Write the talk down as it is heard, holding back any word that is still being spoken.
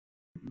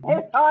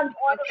It's on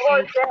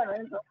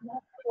 24/7, so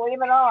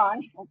leave it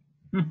on.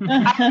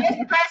 I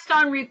just pressed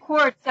on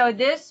record, so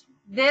this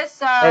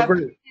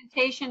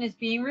presentation is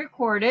being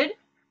recorded.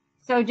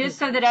 So just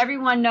so that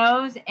everyone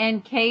knows,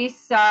 in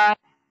case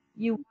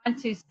you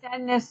want to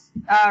send this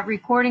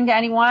recording to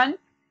anyone,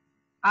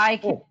 I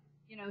can,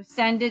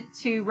 send it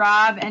to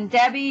Rob and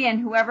Debbie, and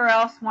whoever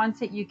else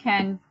wants it, you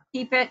can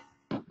keep it.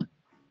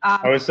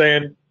 I was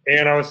saying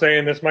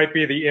this might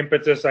be the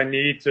impetus I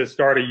need to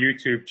start a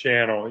YouTube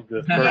channel.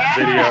 The first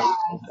video.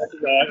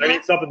 I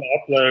need something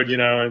to upload,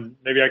 and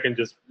maybe I can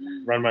just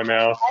run my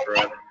mouth for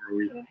a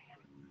week.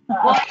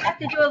 Well, I have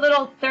to do a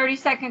little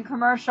 30-second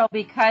commercial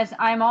because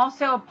I'm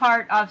also a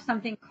part of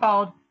something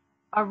called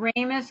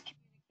Raymond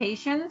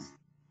Communications,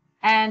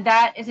 and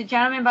that is a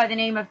gentleman by the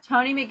name of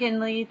Tony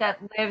McGinley that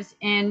lives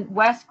in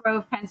West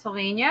Grove,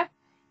 Pennsylvania.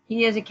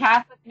 He is a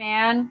Catholic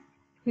man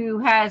who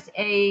has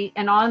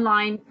an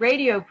online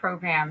radio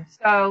program.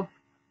 So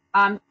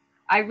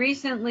I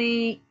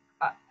recently,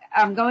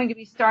 I'm going to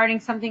be starting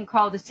something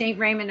called the St.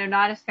 Raymond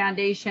Nonnatus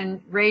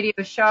Foundation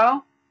radio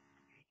show,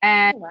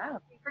 and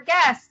for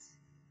guests.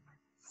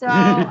 So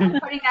I'm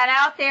putting that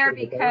out there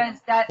because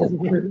that's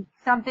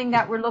something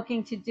that we're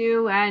looking to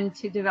do and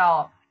to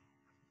develop.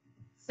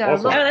 So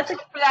look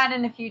for that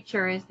in the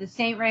future, is the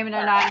St. Raymond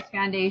Nonnatus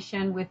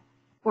Foundation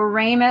for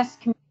Raymond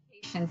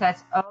Communications.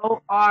 That's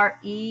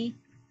OREMUS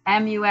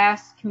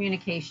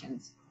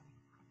Communications.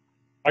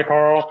 Hi,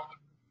 Carl.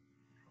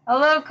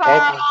 Hello,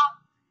 Carl.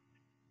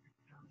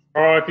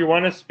 Carl, if you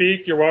want to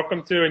speak, you're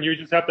welcome to, and you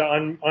just have to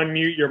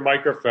unmute your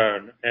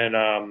microphone.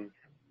 And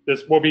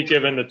this will be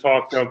given the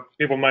talk, so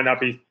people might not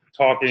be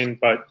talking,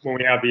 but when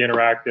we have the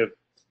interactive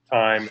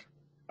time,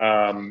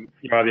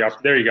 you have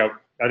there you go.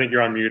 I think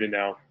you're unmuted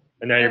now,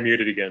 and now you're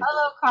muted again.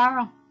 Hello,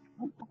 Carl.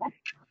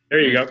 There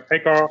you go. Hey,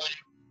 Carl.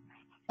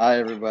 Hi,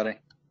 everybody.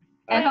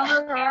 And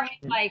hello, Gary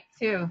and Mike,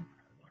 too.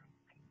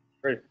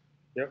 Great.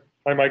 Yep.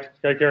 Hi, Mike.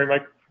 Hi, Gary,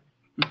 Mike.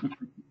 Good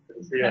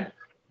to see you.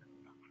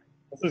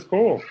 This is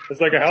cool. It's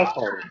like a house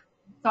party.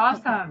 It's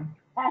awesome.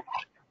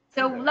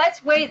 So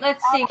let's wait.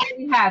 Let's see what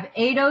we have.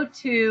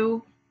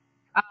 8:02.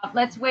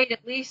 Let's wait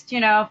at least,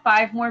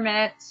 5 more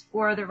minutes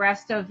for the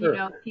rest of,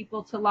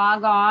 people to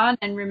log on.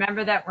 And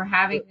remember that we're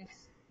having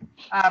this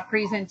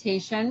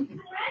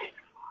presentation.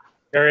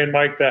 Gary and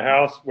Mike, the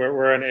house,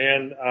 we're in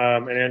Ann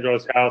and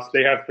Angela's house.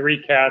 They have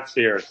 3 cats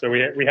here. So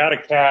we had a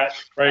cat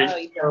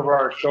right over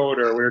our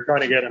shoulder. We were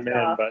trying to get him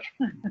in, but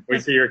we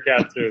see your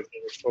cat too. So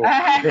it's cool.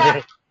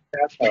 The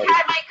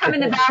cat might come in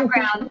the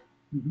background.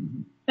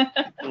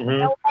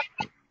 No,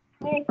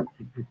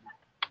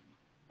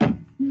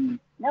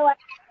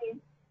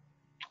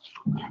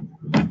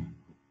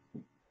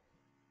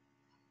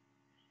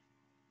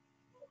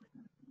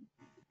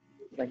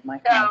 like my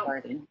kind of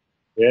party.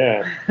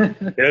 Yeah,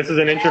 this is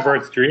an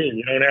introvert's dream.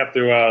 You don't have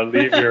to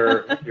leave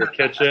your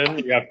kitchen.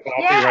 You have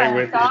coffee right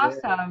with you.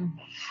 Awesome.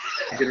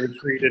 You can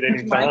retreat at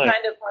any My time.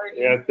 kind of party.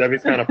 Yeah,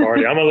 Debbie's kind of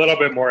party. I'm a little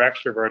bit more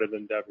extroverted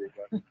than Debbie,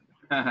 but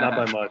not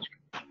by much.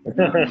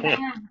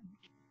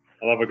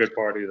 I love a good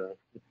party, though.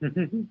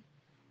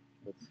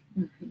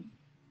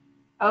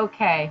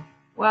 Okay.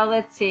 Well,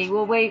 let's see.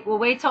 We'll wait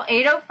till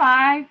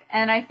 8:05,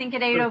 and I think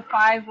at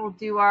 8:05 we'll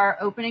do our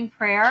opening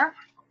prayer.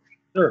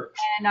 Sure.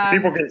 And,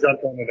 people can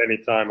jump in at any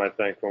time, I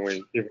think, when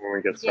we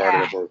get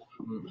started.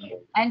 Yeah.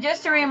 And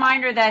just a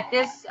reminder that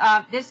this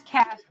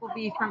cast will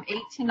be from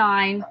 8 to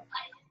 9,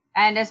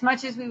 and as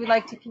much as we would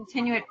like to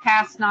continue it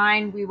past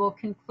 9, we will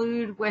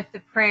conclude with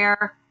the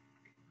prayer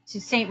to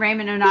St.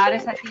 Raymond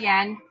Nonnatus at the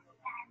end,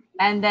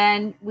 and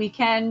then we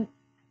can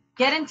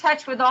get in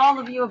touch with all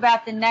of you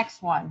about the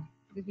next one,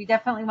 because we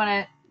definitely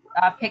want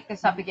to pick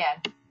this up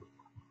again.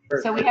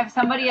 Sure. So we have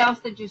somebody else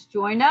that just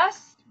joined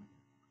us.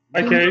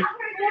 Hi, Kate.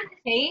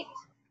 Kate?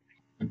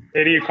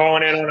 Kate, are you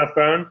calling in on a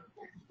phone?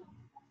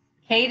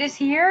 Kate is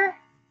here.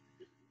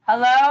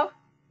 Hello?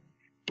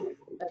 Is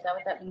that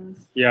what that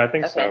means? Yeah, I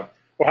think so.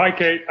 Well, hi,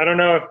 Kate. I don't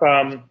know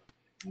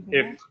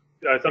if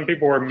some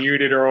people were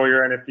muted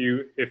earlier, and if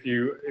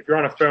you're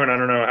on a phone, I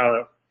don't know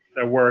how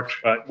that works.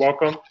 But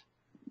welcome.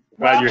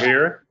 Glad you're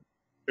here.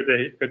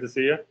 Good to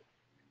see you.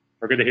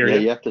 Or good to hear you.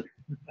 Yeah,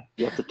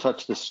 you have to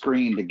touch the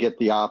screen to get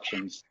the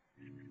options.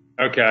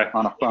 Okay.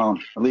 On a phone.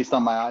 At least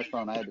on my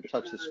iPhone, I had to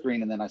touch the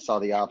screen, and then I saw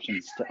the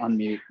options to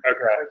unmute.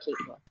 Okay.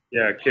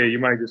 Yeah, okay, you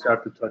might just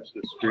have to touch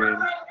the screen.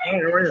 Hi, how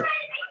are you?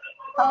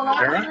 Hello,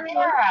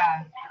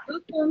 Sarah.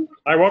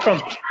 Hi, welcome.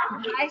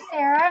 Hi,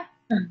 Sarah.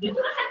 This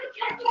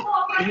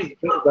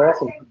is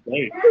awesome.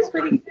 Great. This is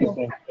pretty cool.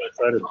 I'm so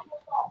excited.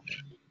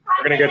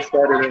 We're going to get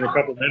started in a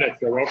couple minutes,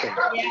 so welcome.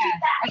 Yeah,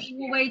 I think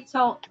we'll wait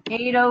till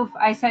 8:05.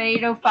 I said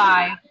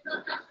 8:05.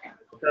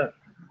 Okay.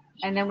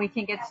 And then we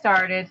can get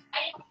started.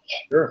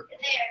 Sure.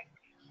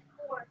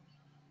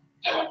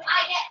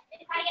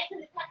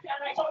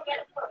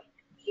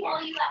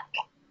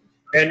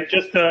 And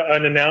just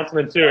an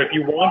announcement too. If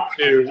you want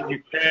to,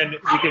 you can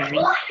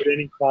meet at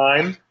any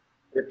time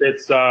if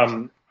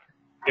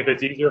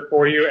it's easier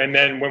for you. And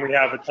then when we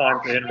have a time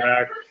to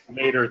interact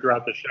later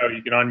throughout the show,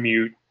 you can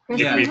unmute.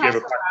 Yeah.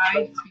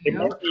 It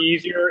might be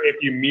easier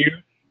if you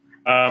mute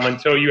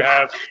until you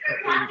have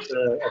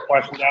a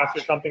question to ask or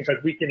something,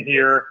 because we can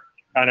hear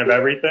kind of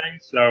everything.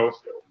 So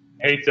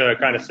I hate to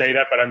kind of say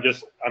that, but I'm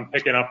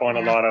picking up on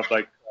a lot of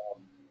like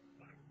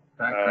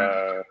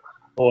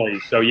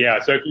noise. So yeah,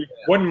 so if you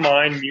wouldn't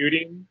mind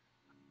muting,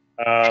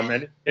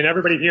 and can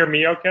everybody hear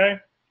me okay?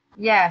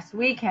 Yes,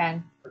 we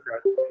can.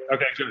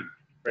 Okay, good.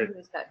 Great.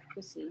 Who's that?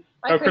 Chrissy.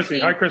 Oh, Chrissy.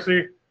 Hi,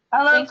 Chrissy.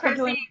 Hello, Thanks for Chrissy.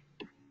 joining.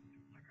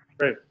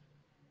 Great.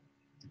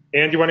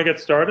 And do you want to get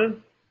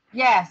started?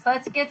 Yes,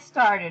 let's get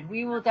started.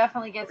 We will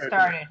definitely get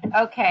started.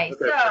 Okay, Okay.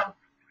 so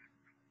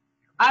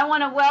I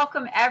want to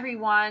welcome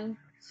everyone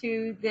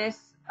to this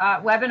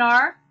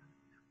webinar.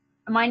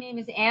 My name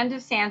is Ann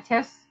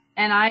DeSantis,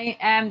 and I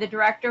am the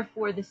director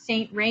for the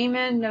St.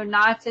 Raymond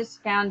Nonnatus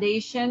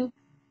Foundation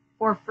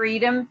for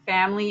Freedom,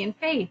 Family, and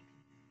Faith.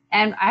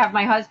 And I have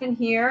my husband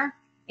here,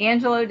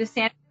 Angelo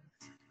DeSantis.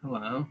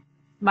 Hello.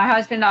 My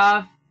husband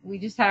we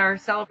just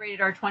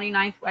celebrated our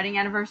 29th wedding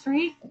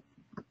anniversary.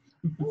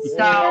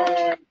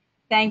 So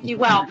thank you.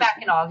 Well, back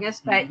in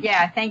August, but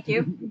yeah, thank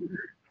you.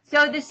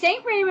 So the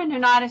St. Raymond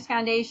Nonnatus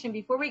Foundation,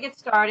 before we get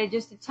started,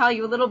 just to tell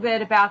you a little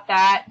bit about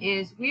that,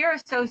 is we are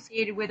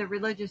associated with a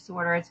religious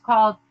order. It's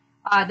called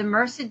the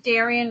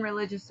Mercedarian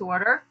Religious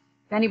Order,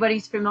 if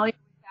anybody's familiar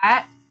with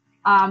that.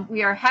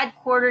 We are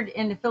headquartered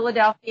in the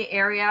Philadelphia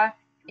area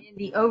in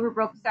the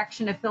Overbrook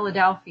section of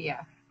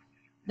Philadelphia.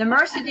 The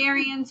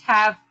Mercedarians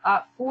have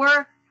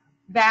 4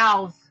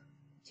 vows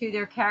to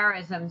their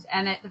charisms,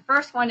 and the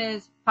first one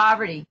is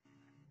poverty,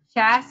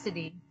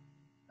 chastity,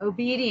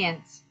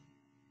 obedience,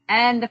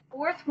 and the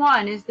 4th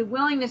one is the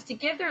willingness to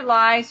give their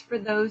lives for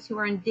those who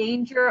are in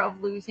danger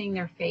of losing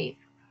their faith.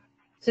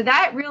 So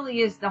that really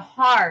is the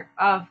heart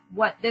of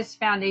what this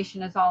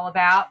foundation is all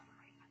about.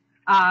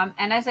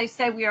 And as I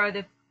said, we are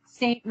the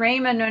St.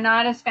 Raymond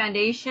Nonnatus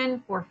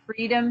Foundation for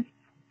Freedom,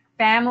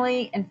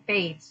 Family, and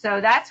Faith.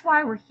 So that's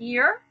why we're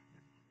here.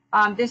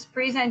 This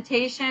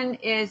presentation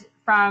is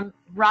from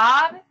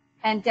Rob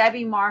and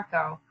Debbie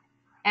Marco.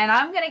 And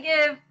I'm going to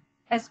give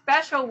a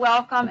special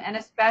welcome and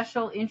a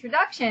special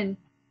introduction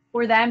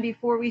for them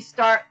before we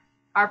start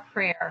our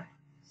prayer.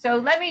 So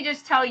let me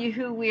just tell you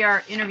who we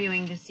are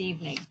interviewing this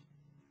evening.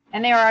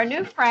 And they are our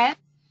new friends.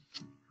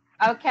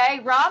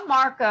 Okay, Rob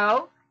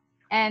Marco,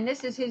 and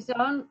this is his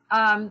own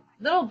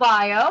little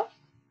bio,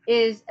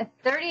 is a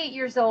 38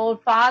 years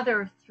old,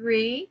 father of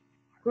 3,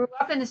 grew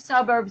up in the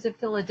suburbs of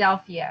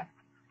Philadelphia,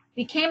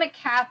 became a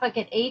Catholic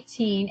at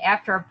 18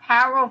 after a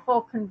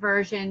powerful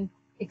conversion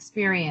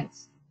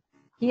experience.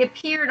 He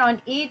appeared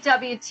on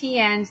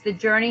EWTN's The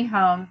Journey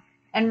Home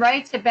and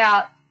writes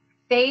about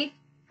faith,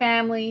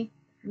 family,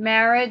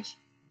 marriage,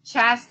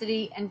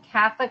 chastity, and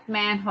Catholic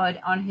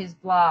manhood on his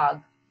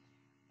blog.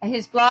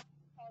 His blog is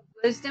called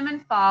Wisdom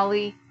and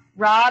Folly,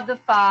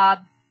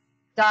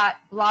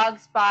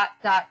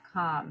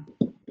 robthefob.blogspot.com.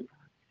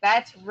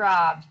 That's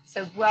Rob.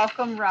 So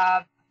welcome,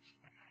 Rob.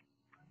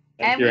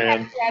 Thank you, we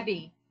have Ann.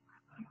 Debbie.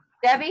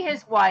 Debbie,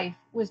 his wife,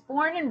 was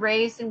born and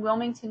raised in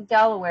Wilmington,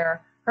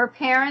 Delaware. Her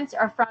parents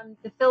are from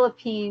the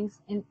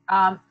Philippines and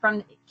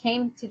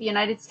came to the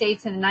United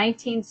States in the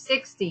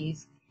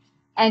 1960s,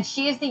 and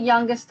she is the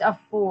youngest of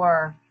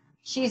 4.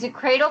 She's a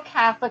cradle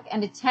Catholic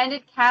and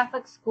attended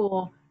Catholic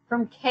school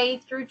from K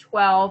through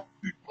 12,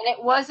 and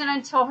it wasn't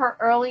until her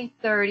early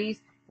 30s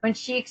when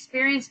she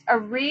experienced a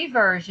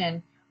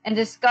reversion and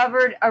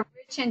discovered a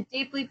rich and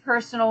deeply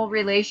personal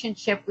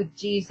relationship with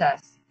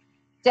Jesus.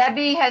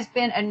 Debbie has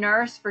been a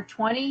nurse for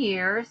 20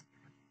 years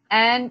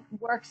and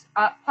works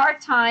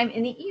part-time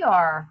in the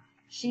ER.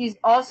 She's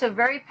also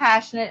very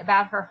passionate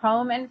about her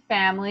home and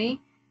family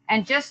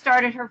and just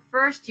started her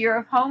first year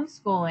of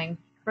homeschooling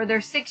for their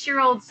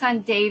 6-year-old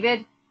son,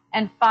 David,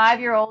 and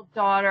 5-year-old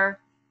daughter,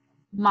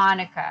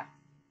 Monica.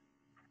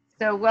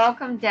 So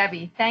welcome,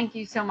 Debbie. Thank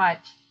you so much.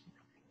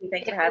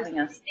 Thanks for having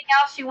us. Anything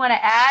else you want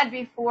to add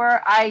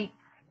before I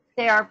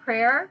say our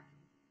prayer?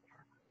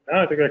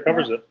 No, I think that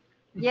covers it.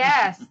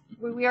 Yes,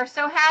 we are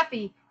so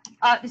happy.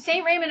 The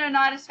St. Raymond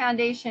Nonnatus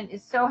Foundation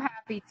is so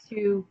happy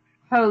to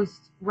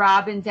host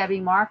Rob and Debbie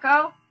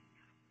Marco.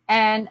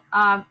 And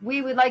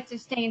we would like to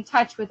stay in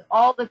touch with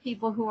all the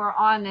people who are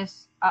on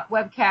this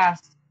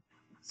webcast.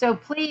 So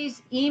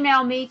please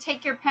email me,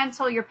 take your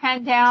pencil, your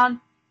pen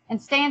down,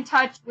 and stay in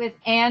touch with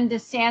Ann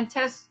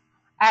DeSantis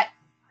at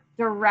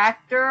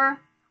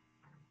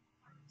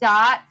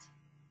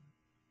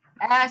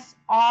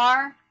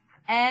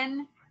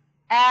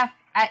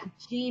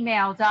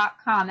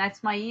director.srnf@gmail.com.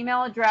 That's my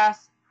email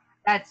address.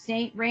 That's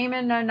St.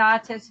 Raymond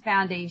Nonnatus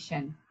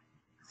Foundation.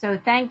 So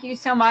thank you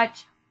so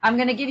much. I'm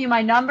going to give you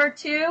my number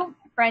too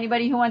for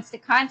anybody who wants to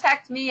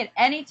contact me at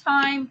any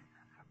time.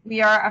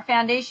 We are a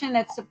foundation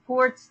that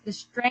supports the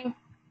strength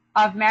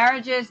of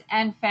marriages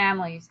and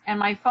families. And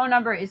my phone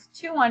number is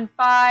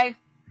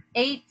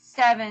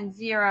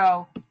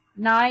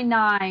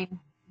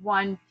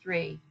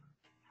 215-870-9913.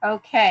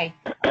 Okay,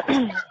 let's start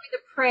with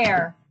a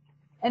prayer.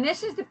 And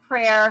this is the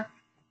prayer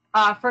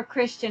for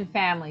Christian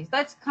families.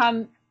 Let's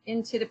come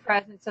into the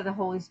presence of the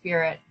Holy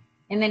Spirit.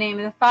 In the name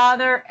of the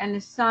Father, and the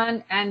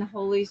Son, and the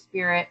Holy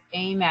Spirit.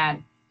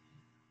 Amen.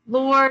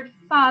 Lord,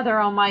 Father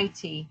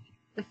Almighty,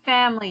 The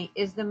family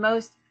is the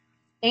most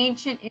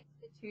ancient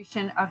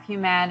institution of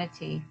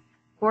humanity,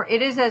 for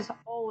it is as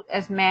old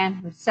as man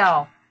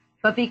himself.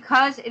 But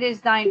because it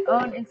is thine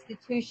own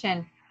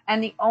institution,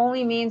 and the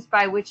only means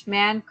by which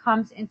man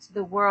comes into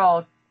the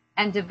world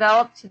and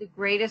developed to the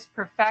greatest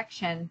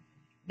perfection,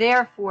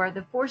 therefore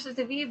the forces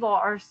of evil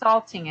are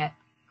assaulting it,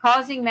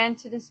 causing men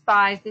to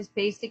despise this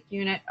basic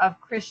unit of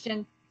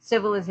Christian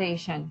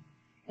civilization.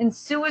 In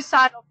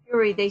suicidal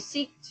fury, they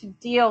seek to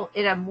deal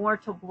it a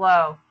mortal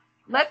blow.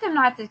 Let them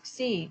not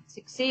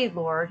succeed,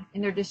 Lord,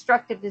 in their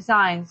destructive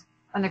designs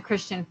on the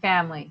Christian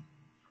family.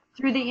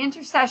 Through the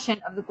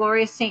intercession of the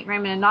glorious Saint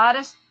Raymond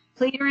Nonnatus,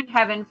 pleader in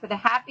heaven for the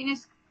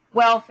happiness,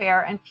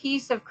 welfare, and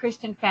peace of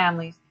Christian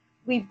families,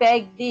 we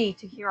beg thee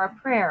to hear our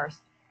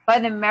prayers. By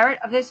the merit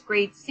of this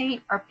great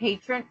saint, our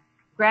patron,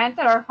 grant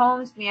that our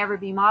homes may ever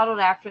be modeled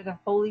after the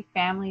Holy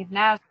Family of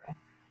Nazareth.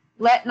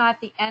 Let not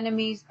the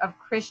enemies of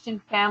Christian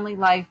family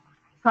life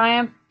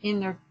triumph in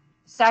their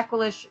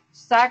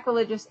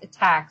sacrilegious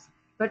attacks,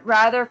 but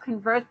rather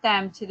convert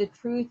them to the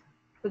truth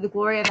for the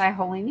glory of thy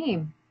holy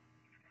name.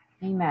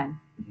 Amen.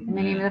 In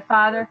the name of the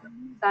Father,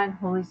 Son,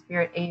 Holy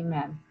Spirit,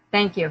 amen.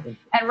 Thank you.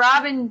 And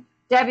Rob and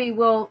Debbie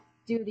will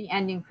do the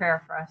ending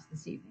prayer for us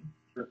this evening.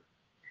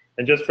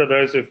 And just for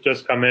those who've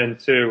just come in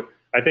too,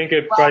 I think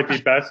it'd probably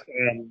be best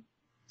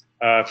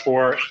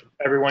for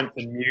everyone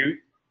to mute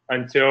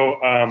until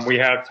we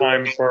have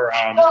time for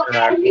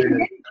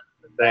interaction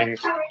and things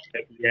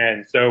at the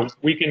end. So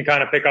we can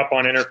kind of pick up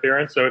on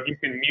interference. So if you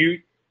can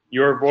mute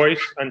your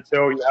voice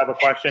until you have a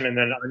question and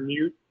then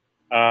unmute,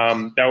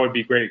 that would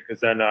be great,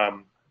 because then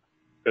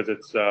because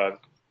it's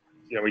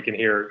we can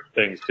hear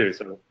things too.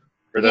 So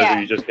for those of you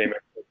who just came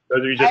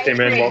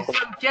in, welcome.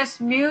 So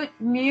just mute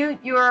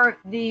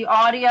the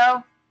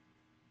audio,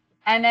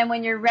 and then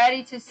when you're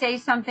ready to say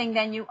something,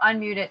 then you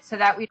unmute it so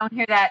that we don't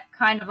hear that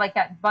kind of like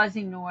that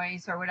buzzing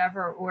noise or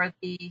whatever, or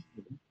the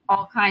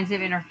all kinds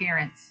of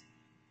interference.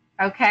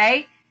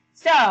 Okay,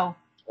 so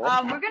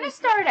we're going to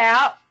start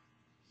out.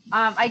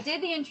 I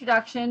did the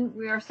introduction.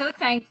 We are so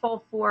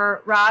thankful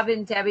for Rob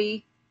and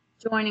Debbie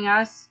joining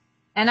us.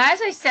 And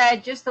as I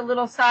said, just a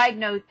little side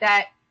note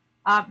that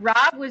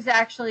Rob was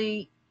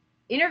actually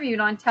interviewed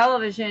on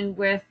television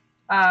with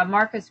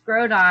Marcus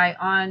Grodi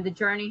on the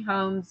Journey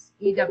Homes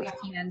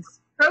EWTN's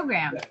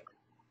program.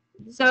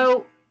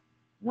 So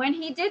when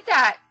he did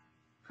that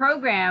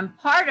program,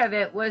 part of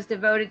it was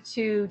devoted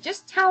to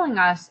just telling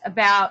us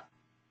about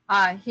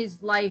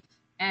his life.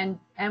 And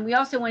we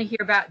also want to hear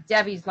about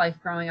Debbie's life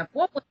growing up.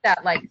 What was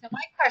that like? So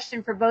my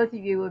question for both of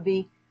you would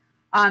be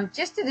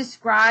just to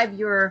describe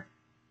your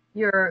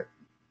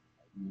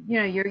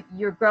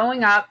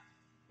growing up,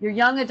 your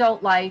young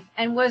adult life,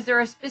 and was there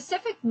a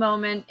specific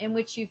moment in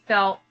which you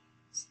felt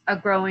a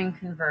growing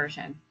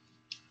conversion?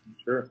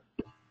 Sure.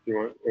 You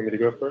want me to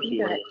go first?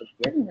 You go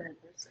ahead.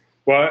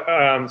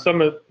 Well,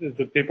 some of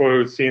the people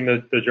who've seen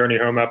the Journey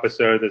Home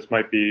episode, this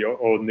might be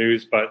old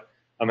news, but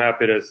I'm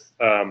happy to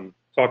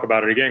talk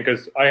about it again,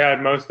 because I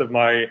had most of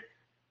my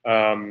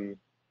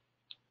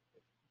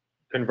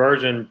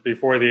conversion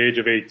before the age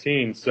of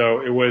 18.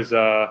 So it was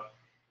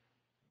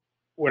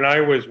when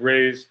I was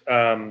raised,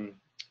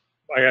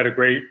 I had a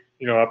great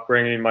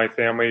upbringing. My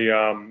family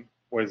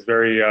was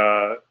very,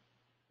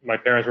 my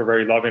parents were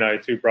very loving. I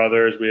had two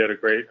brothers. We had a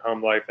great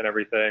home life and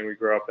everything. We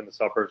grew up in the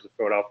suburbs of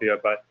Philadelphia,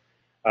 but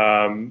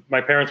my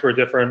parents were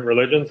different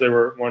religions.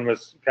 One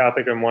was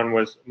Catholic and one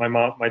was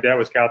my dad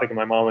was Catholic and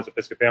my mom was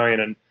Episcopalian.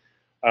 And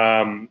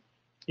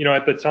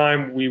at the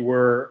time we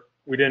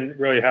didn't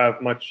really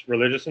have much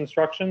religious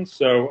instruction.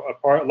 So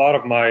a lot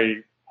of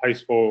my high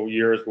school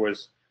years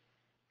was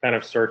kind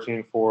of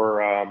searching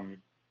for,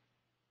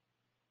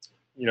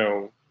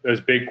 those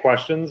big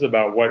questions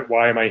about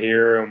why am I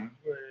here, and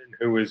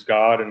who is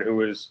God, and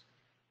who is,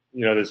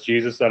 this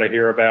Jesus that I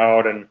hear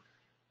about. And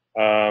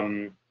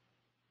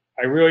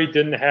I really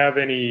didn't have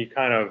any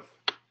kind of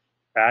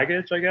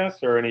baggage, I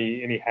guess, or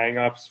any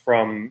hang-ups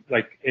from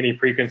like any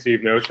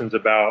preconceived notions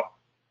about.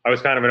 I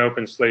was kind of an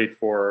open slate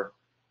for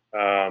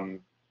the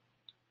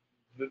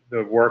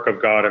work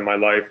of God in my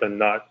life, and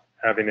not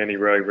having any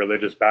really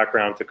religious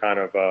background to kind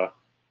of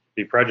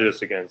be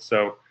prejudiced against.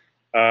 So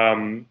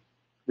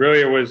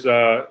really it was,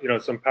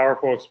 some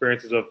powerful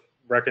experiences of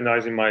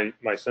recognizing my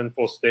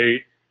sinful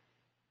state,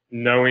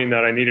 knowing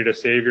that I needed a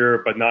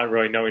savior, but not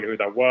really knowing who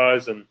that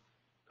was, and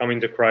coming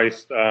to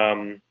Christ.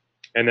 And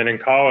then in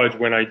college,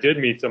 when I did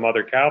meet some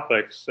other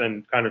Catholics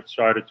and kind of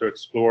started to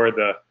explore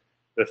the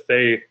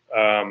faith,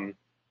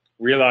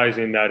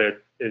 realizing that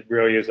it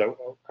really is a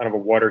kind of a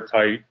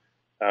watertight,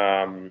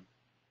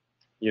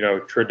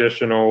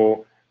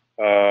 traditional,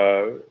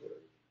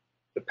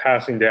 the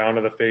passing down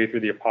of the faith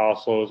through the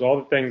apostles, all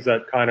the things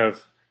that kind of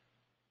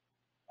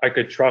I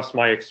could trust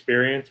my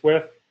experience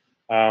with,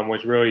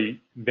 was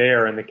really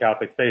there in the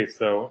Catholic faith.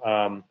 So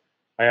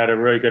I had a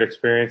really good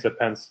experience at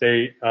Penn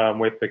State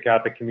with the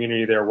Catholic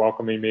community there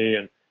welcoming me.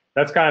 And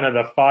that's kind of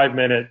the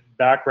 5-minute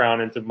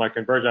background into my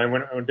conversion.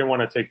 I didn't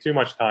want to take too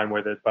much time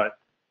with it, but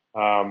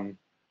how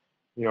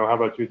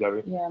about you,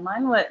 Debbie? Yeah,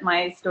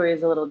 my story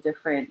is a little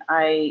different.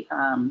 I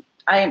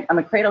I'm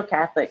a cradle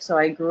Catholic, so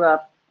I grew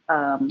up.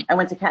 I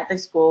went to Catholic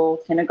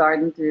school,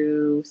 kindergarten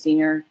through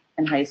senior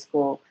and high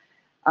school.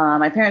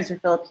 My parents are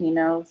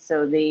Filipino,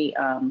 so they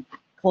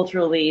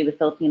culturally the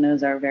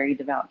Filipinos are very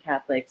devout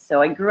Catholics.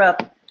 So I grew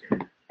up.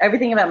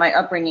 Everything about my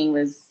upbringing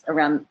was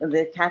around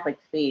the Catholic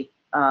faith.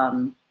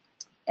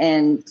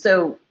 And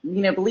so,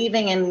 you know,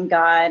 believing in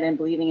God and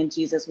believing in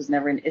Jesus was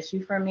never an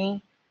issue for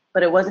me.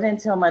 But it wasn't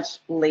until much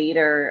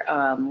later,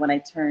 when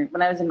I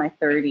was in my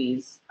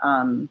 30s,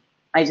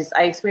 I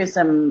experienced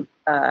some,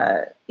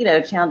 you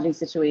know, challenging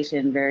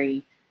situation,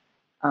 very,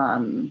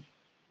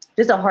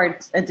 just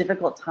a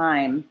difficult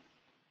time.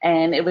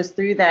 And it was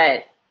through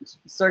that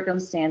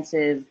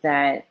circumstances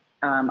that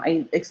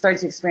I started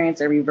to experience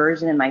a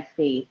reversion in my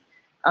faith.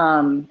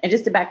 And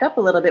just to back up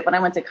a little bit, when I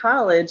went to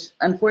college,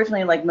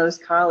 unfortunately, like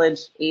most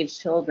college-age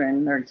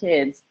children or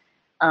kids,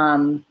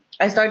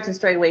 I started to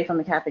stray away from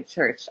the Catholic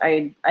Church.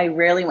 I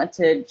rarely went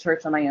to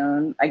church on my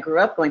own. I grew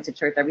up going to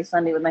church every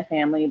Sunday with my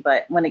family,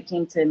 but when it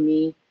came to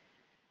me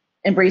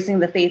embracing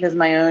the faith as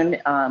my own,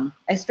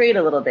 I strayed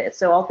a little bit.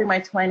 So all through my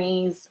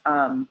 20s,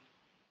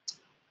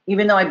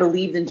 even though I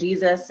believed in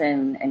Jesus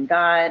and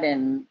God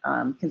and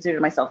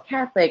considered myself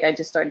Catholic, I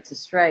just started to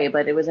stray.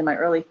 But it was in my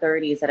early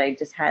 30s that I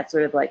just had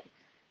sort of like,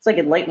 it's like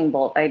a lightning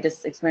bolt. I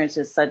just experienced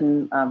a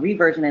sudden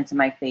reversion into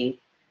my faith,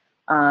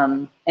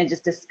 and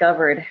just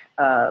discovered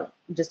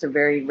just a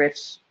very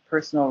rich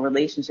personal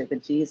relationship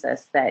with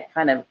Jesus that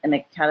kind of, and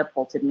it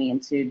catapulted me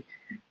into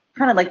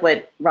kind of like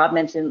what Rob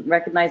mentioned,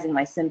 recognizing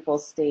my sinful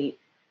state,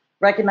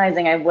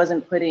 recognizing I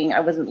wasn't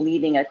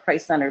leading a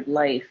Christ-centered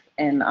life.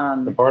 And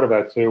the part of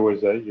that too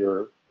was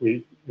that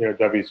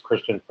Debbie's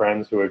Christian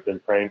friends who had been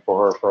praying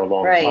for her for a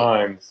long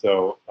time.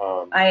 So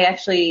I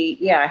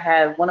actually, I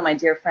have one of my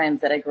dear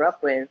friends that I grew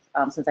up with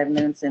since I've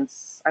known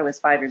since I was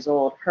 5 years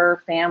old.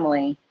 Her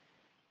family,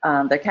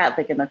 they're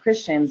Catholic and they're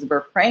Christians,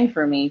 were praying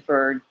for me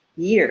for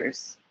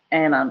years,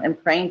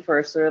 and praying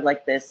for sort of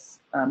like this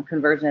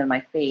conversion of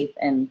my faith.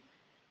 And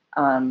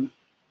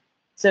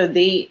so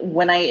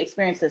when I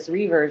experienced this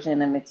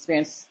reversion and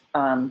experienced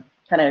kind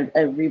of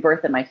a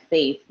rebirth in my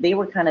faith, they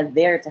were kind of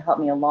there to help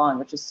me along,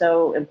 which is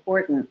so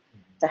important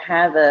to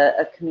have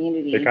a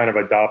community. They kind of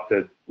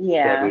adopted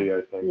Debbie,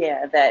 I think.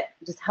 Yeah, that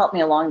just helped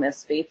me along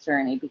this faith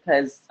journey,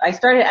 because I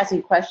started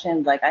asking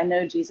questions like, I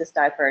know Jesus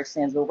died for our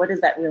sins, but what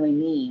does that really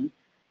mean?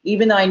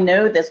 Even though I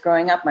know this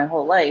growing up my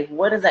whole life,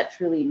 what does that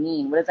truly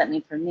mean? What does that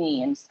mean for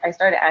me? And I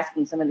started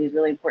asking some of these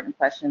really important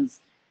questions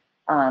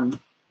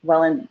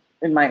well in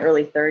my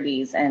early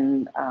 30s.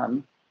 And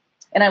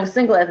I was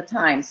single at the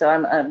time, so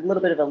I'm a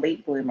little bit of a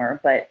late bloomer,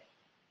 but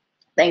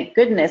thank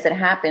goodness it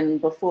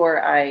happened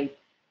before I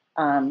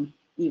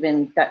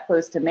even got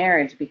close to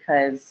marriage,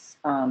 because,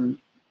 when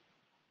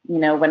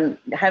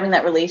having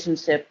that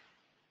relationship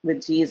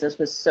with Jesus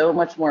was so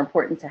much more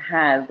important to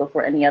have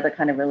before any other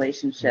kind of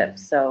relationship.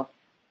 So,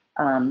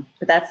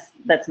 but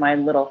that's my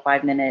little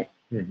 5-minute,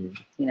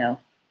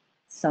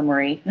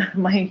 summary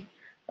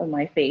of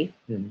my faith.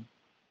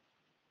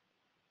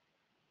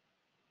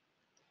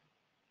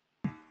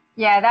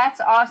 Yeah, that's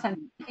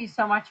awesome. Thank you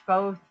so much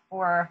both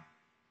for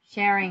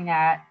sharing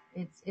that.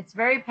 It's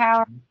very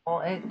powerful,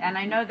 and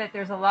I know that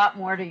there's a lot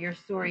more to your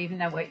story even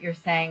than what you're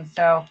saying.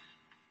 So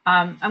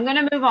I'm going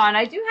to move on.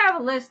 I do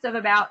have a list of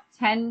about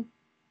 10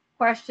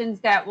 questions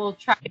that we'll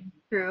try to go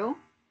through.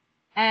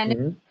 And if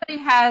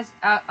anybody has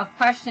a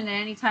question at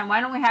any time,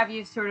 why don't we have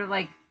you sort of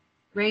like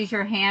raise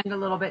your hand a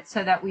little bit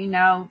so that we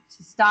know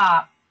to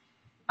stop.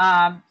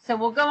 So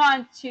we'll go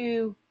on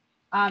to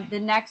the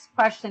next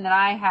question that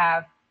I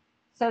have.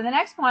 So the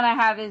next one I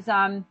have is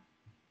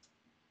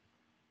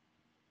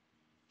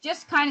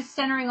just kind of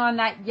centering on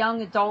that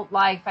young adult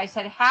life. I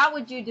said, how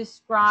would you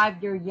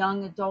describe your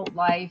young adult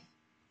life?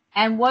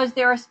 And was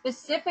there a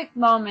specific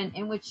moment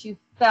in which you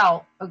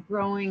felt a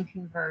growing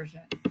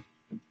conversion?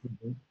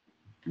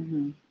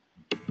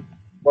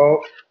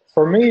 Well,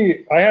 for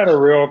me, I had a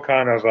real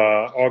kind of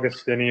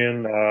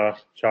Augustinian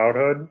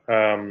childhood.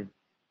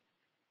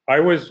 I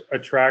was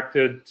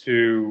attracted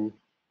to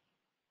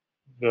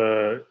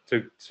the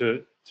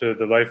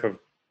life of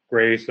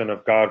grace and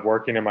of God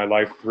working in my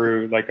life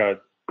through like a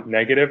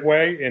negative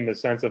way, in the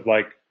sense of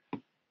like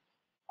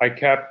I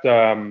kept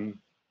kind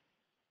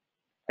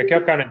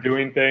of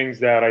doing things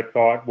that I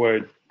thought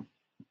would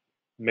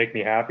make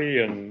me happy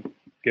and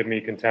give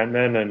me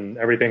contentment, and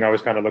everything I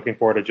was kind of looking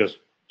for to just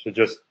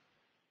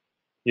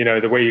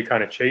the way you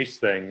kind of chase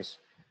things.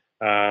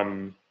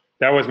 That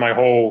was my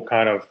whole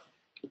kind of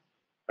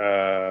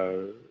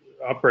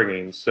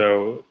upbringing.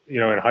 So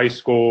in high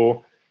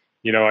school,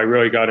 I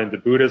really got into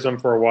Buddhism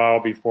for a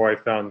while before I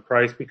found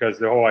Christ, because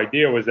the whole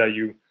idea was that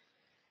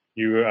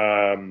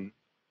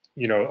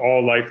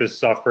all life is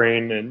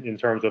suffering, in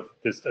terms of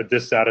a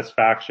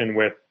dissatisfaction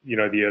with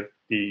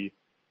the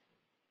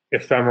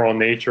ephemeral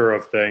nature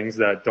of things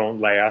that don't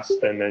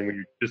last, and then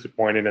we're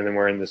disappointed, and then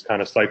we're in this kind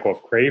of cycle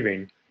of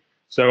craving.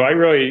 So I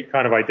really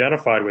kind of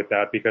identified with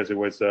that, because it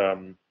was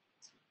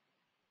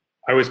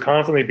I was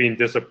constantly being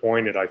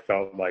disappointed. I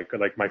felt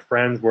like my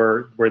friends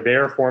were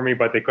there for me,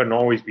 but they couldn't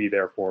always be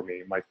there for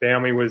me. My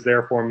family was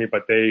there for me,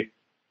 but they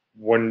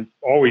wouldn't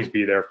always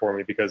be there for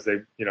me because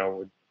they,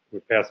 would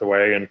pass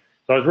away. And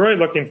so I was really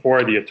looking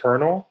for the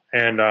eternal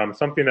and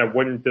something that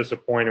wouldn't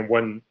disappoint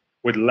and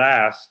would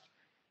last.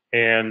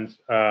 And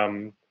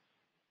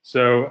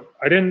so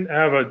I didn't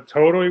have a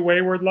totally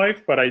wayward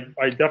life, but I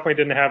definitely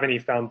didn't have any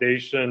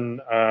foundation.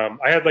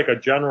 I had like a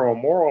general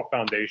moral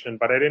foundation,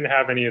 but I didn't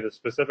have any of the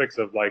specifics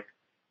of like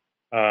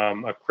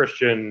a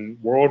Christian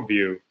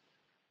worldview.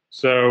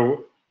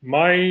 So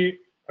my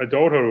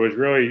adulthood was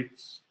really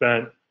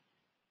spent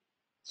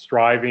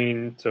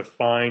striving to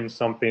find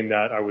something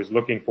that I was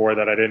looking for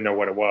that I didn't know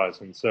what it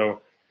was. And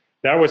so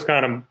that was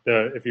kind of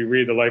if you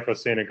read the life of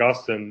St.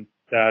 Augustine,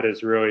 that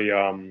is really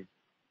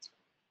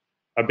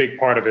a big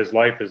part of his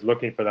life is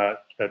looking for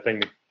that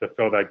thing to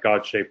fill that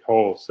God-shaped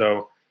hole.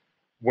 So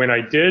when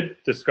I did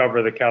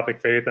discover the Catholic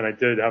faith and I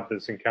did have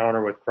this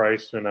encounter with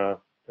Christ on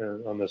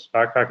this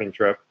backpacking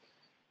trip,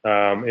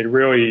 it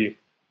really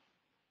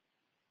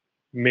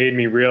made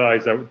me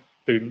realize that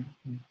the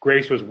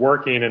grace was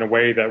working in a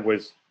way that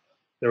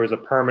there was a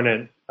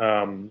permanent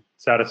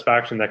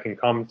satisfaction that can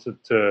come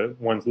to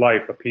one's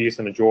life, a peace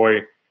and a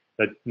joy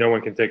that no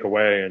one can take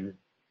away. And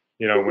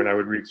when I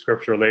would read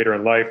scripture later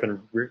in life, and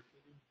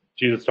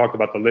Jesus talked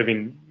about the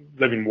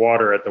living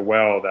water at the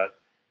well that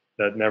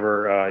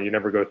never you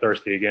never go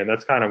thirsty again.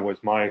 That's kind of was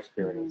my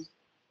experience.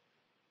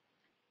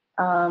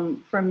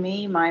 For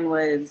me, mine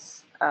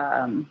was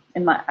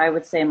I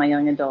would say my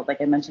young adult,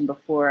 like I mentioned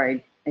before,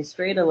 I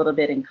strayed a little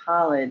bit in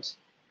college.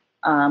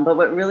 But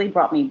what really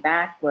brought me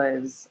back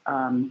was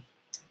I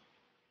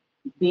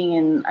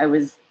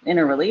was in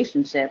a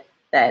relationship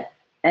that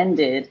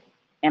ended,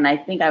 and I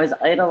think I was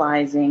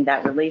idolizing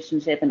that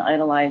relationship and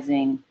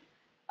idolizing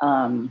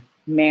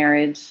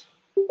marriage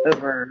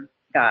over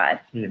God.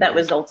 Mm-hmm. That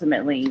was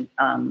ultimately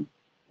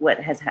what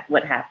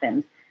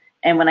happened.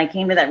 And when I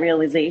came to that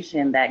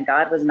realization that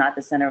God was not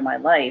the center of my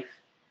life,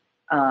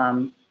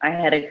 I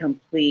had a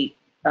complete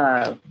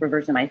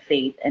reversion of my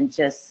faith and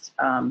just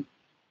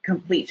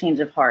complete change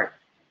of heart.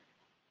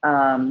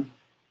 And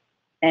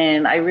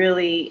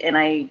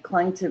I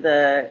clung to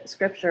the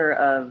scripture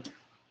of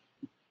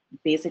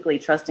basically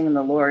trusting in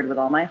the Lord with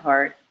all my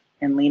heart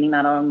and leaning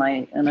not on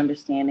my own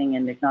understanding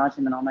and acknowledge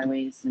him in all my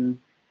ways, and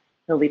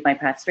he'll lead my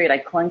path straight. I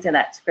clung to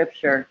that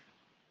scripture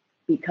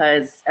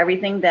because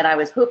everything that I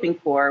was hoping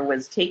for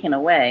was taken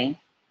away.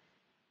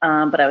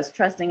 But I was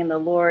trusting in the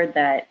Lord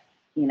that,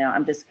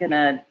 I'm just going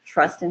to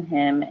trust in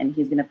him and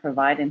he's going to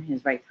provide in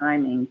his right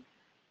timing.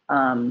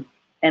 And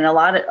a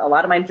lot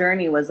of my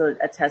journey was a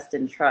test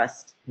in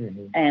trust.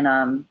 Mm-hmm.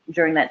 And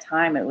during that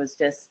time, it was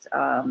just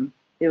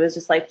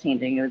life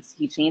changing.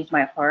 He changed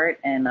my heart,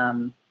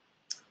 and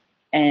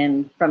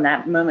from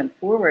that moment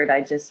forward,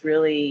 I just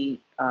really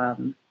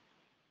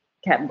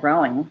kept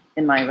growing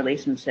in my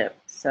relationship.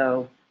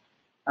 So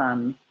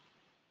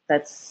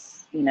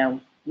that's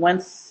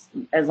once,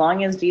 as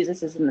long as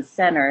Jesus is in the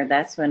center,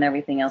 that's when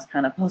everything else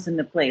kind of falls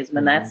into place.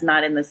 When mm-hmm. that's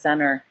not in the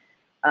center,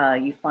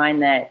 you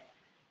find that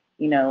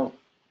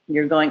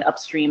you're going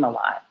upstream a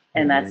lot,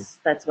 and mm-hmm.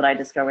 that's what I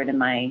discovered in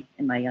my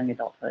young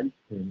adulthood.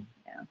 Mm-hmm.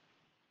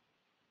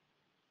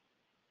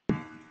 Yeah.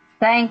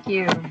 Thank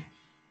you.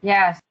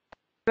 Yes,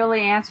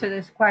 really answer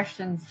those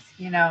questions.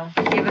 Give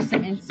us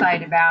some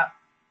insight about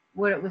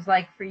what it was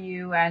like for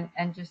you and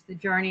just the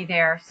journey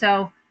there.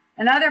 So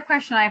another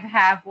question I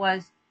have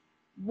was,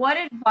 what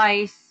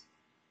advice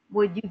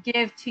would you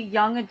give to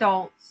young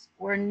adults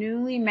or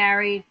newly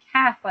married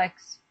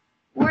Catholics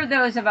or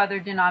those of other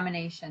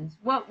denominations?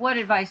 What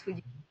advice would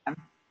you give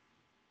them?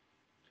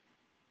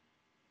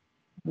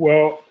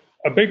 Well,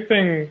 a big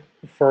thing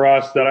for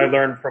us that I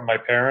learned from my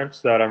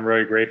parents that I'm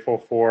really grateful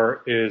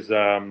for is,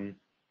 they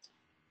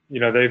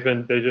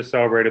just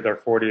celebrated their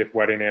 40th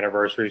wedding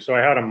anniversary. So I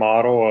had a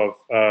model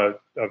of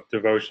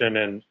devotion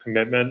and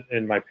commitment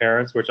in my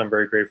parents, which I'm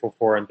very grateful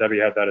for, and Debbie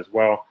had that as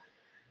well.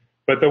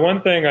 But the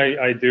one thing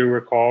I do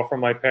recall from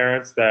my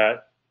parents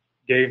that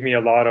gave me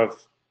a lot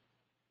of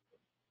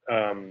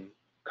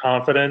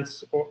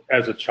confidence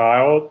as a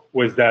child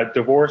was that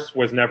divorce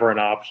was never an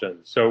option.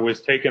 So it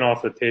was taken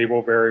off the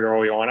table very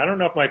early on. I don't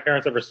know if my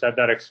parents ever said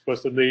that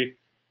explicitly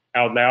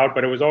out loud,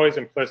 but it was always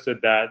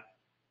implicit that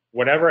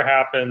whatever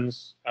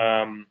happens,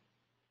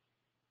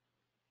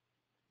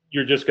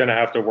 you're just going to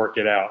have to work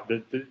it out.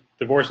 The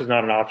divorce is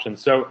not an option.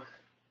 So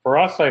for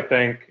us, I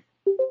think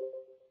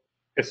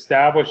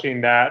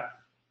establishing that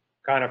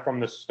kind of from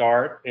the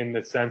start, in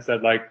the sense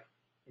that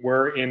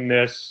we're in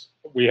this,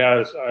 we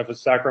have a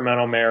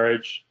sacramental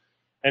marriage,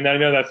 and I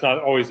know that's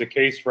not always the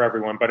case for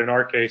everyone, but in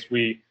our case,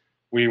 we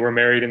were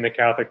married in the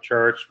Catholic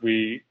Church.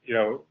 We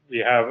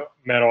have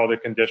met all the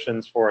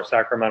conditions for a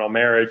sacramental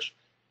marriage,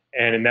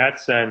 and in that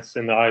sense,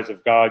 in the eyes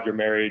of God, you're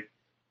married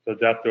till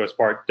death do us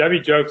part. Debbie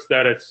jokes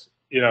that it's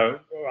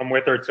I'm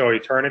with her till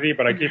eternity,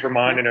 but I keep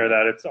reminding her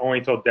that it's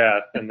only till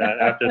death, and that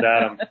after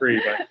that I'm free.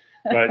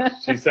 But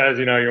she says,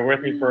 you're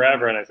with me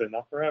forever, and I said,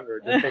 not forever,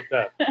 just till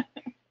death.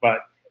 But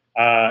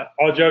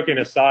all joking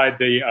aside,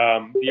 the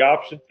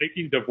option,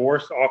 taking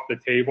divorce off the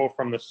table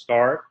from the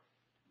start,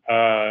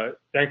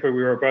 thankfully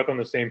we were both on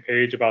the same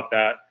page about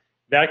that.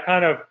 That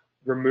kind of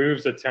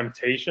removes a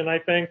temptation, I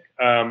think.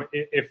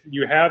 If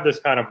you have this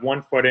kind of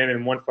 1 foot in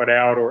and 1 foot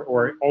out,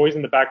 or always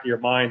in the back of your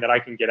mind that I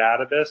can get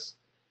out of this,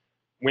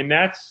 when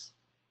that's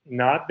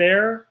not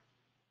there,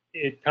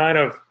 it kind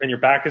of, and your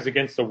back is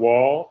against the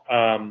wall.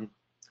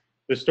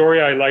 The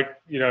story I like,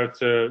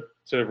 to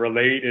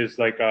relate is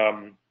like,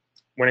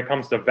 when it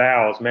comes to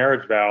vows,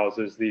 marriage vows,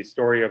 is the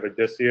story of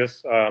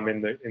Odysseus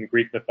in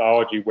Greek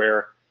mythology,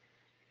 where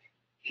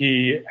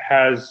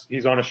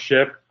he's on a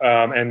ship,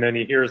 and then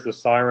he hears the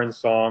siren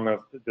song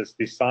of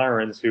these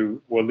sirens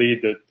who will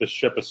lead the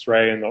ship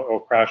astray, and they'll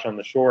crash on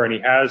the shore. And he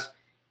has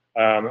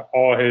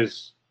all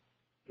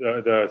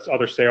the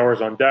other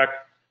sailors on deck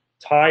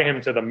tie him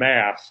to the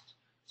mast,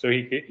 so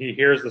he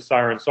hears the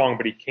siren song,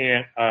 but he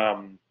can't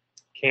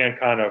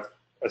kind of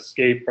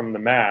escape from the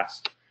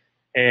mast.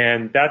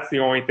 And that's the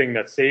only thing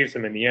that saves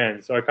him in the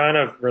end. So I kind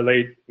of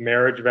relate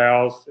marriage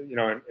vows,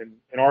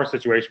 in our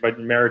situation, but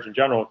in marriage in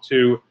general,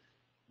 to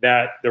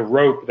the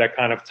rope that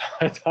kind of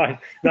ties.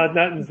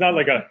 It's not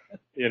like a,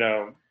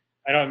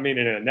 I don't mean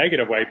it in a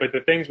negative way, but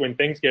the things when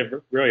things get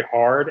really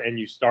hard and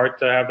you start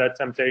to have that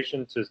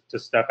temptation to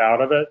step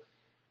out of it,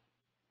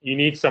 you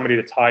need somebody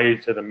to tie you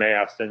to the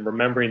mast. And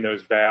remembering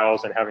those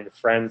vows and having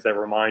friends that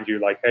remind you,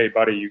 like, hey,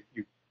 buddy,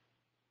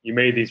 you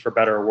made these for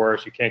better or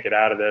worse. You can't get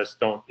out of this.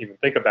 Don't even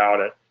think about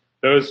it.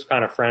 Those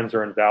kind of friends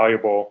are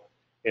invaluable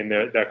in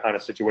that kind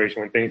of situation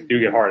when things do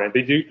get hard, and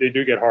they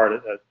do get hard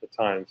at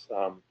times.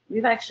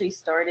 We've actually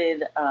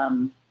started.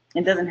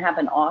 It doesn't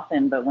happen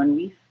often, but when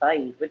we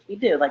fight, which we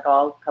do, like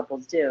all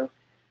couples do,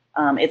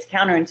 it's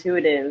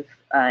counterintuitive.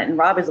 And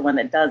Rob is the one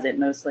that does it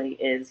mostly.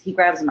 Is he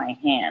grabs my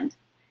hand?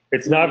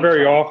 It's not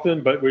very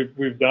often, but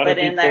we've done it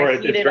before.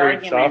 It's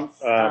very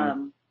tough.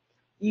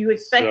 You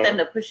expect them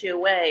to push you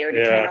away or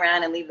to turn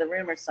around and leave the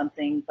room or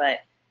something,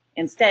 but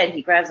instead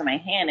he grabs my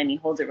hand and he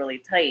holds it really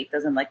tight,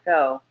 doesn't let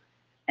go.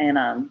 And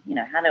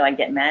how do I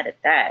get mad at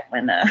that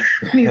when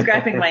he's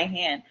grabbing my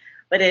hand?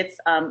 But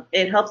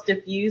it helps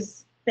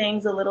diffuse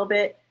things a little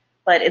bit.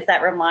 But it's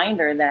that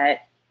reminder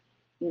that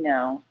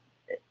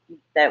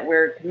that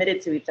we're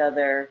committed to each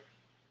other.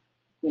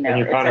 And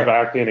you're kind of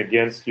acting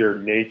against your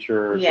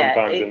nature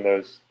sometimes in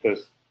those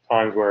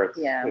times where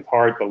it's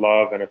hard to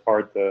love and it's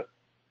hard to,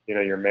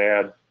 you're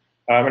mad.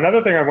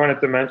 Another thing I wanted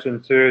to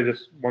mention too,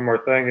 just one more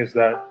thing, is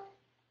that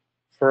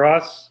for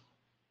us,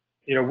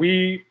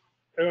 we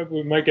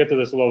might get to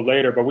this a little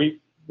later, but we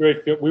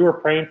were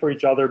praying for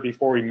each other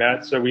before we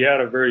met, so we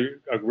had a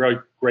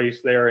real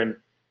grace there, and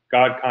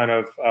God kind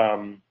of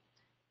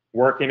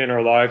working in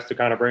our lives to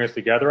kind of bring us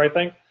together, I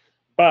think.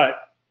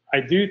 But I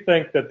do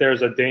think that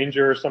there's a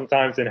danger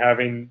sometimes in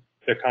having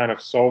the kind of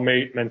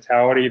soulmate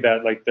mentality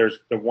that, like, there's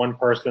the one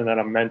person that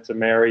I'm meant to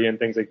marry and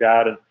things like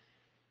that. And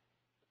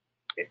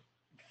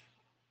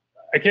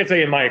I can't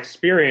say in my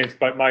experience,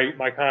 but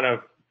my kind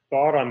of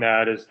thought on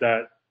that is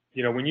that,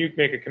 when you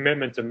make a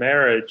commitment to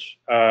marriage,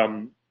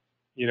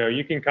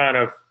 you can kind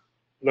of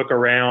look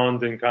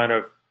around and kind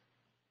of,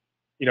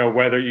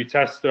 whether you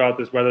test out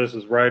whether this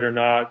is right or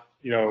not,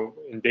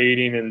 in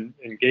dating and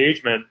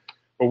engagement.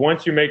 But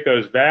once you make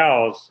those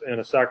vows in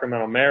a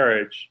sacramental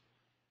marriage,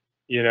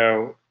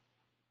 you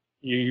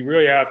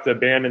really have to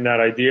abandon that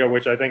idea,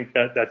 which I think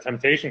that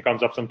temptation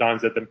comes up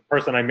sometimes, that the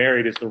person I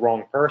married is the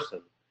wrong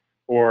person,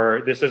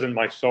 or this isn't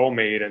my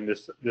soulmate and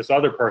this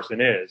other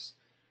person is.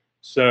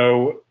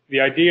 So the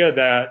idea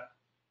that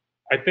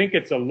I think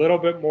it's a little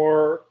bit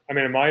more,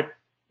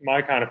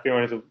 my kind of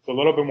feeling is it's a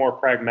little bit more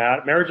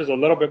pragmatic. Marriage is a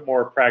little bit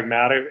more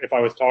pragmatic. If I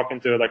was talking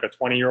to like a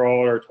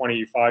 20-year-old or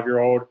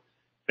 25-year-old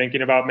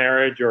thinking about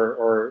marriage,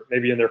 or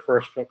maybe in their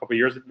first couple of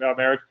years about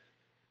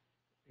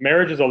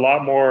marriage is a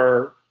lot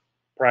more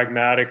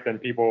pragmatic than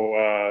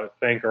people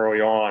think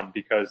early on,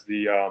 because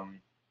you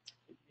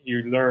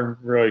learn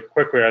really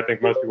quickly. I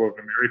think most people who have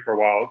been married for a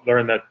while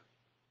learn that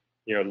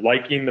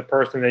liking the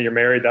person that you're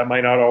married, that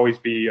might not always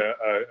be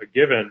a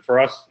given. For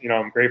us,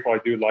 I'm grateful I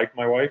do like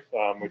my wife,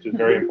 which is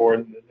very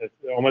important. It's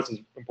almost as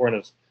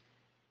important as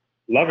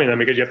loving them,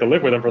 because you have to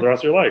live with them for the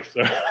rest of your life.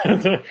 So,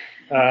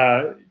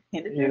 not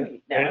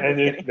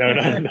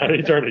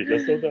eternity.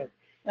 That's so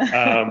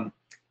dumb.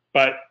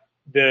 But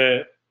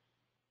the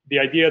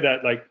idea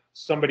that, like,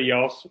 somebody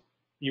else,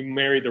 you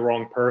married the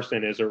wrong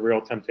person, is a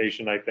real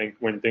temptation. I think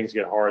when things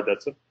get hard,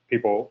 that's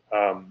people.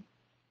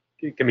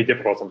 It can be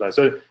difficult sometimes.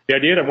 So the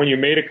idea that when you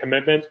made a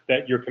commitment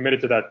that you're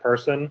committed to that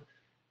person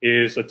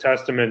is a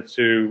testament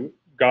to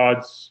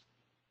God's,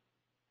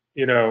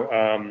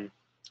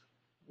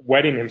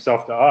 wedding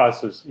himself to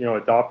us, as,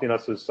 adopting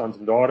us as sons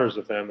and daughters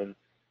of him, and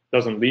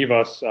doesn't leave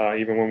us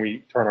even when we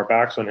turn our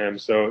backs on him.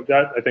 So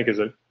that, I think, is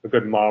a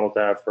good model to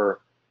have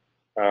for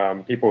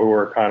people who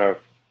are kind of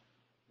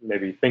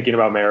maybe thinking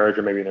about marriage,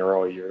 or maybe in their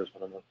early years. I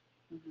don't know.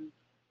 Mm-hmm.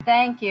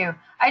 Thank you.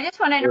 I just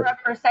want to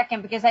interrupt for a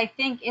second, because I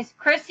think, is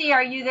Chrissy,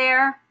 are you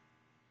there?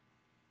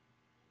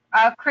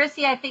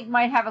 Chrissy, I think,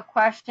 might have a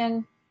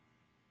question.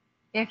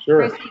 If Sure.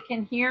 Chrissy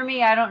can hear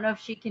me, I don't know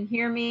if she can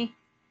hear me.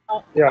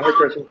 Yeah, hi,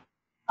 Chrissy.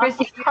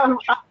 Chrissy, I'm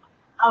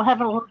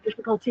having a little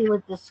difficulty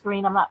with the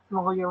screen. I'm not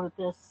familiar with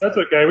this. That's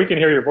okay. We can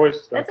hear your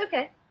voice. That's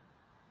okay.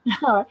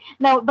 All right.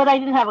 No, but I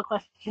didn't have a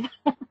question.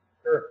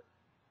 Sure.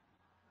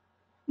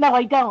 No,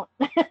 I don't.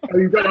 Oh,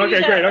 you don't?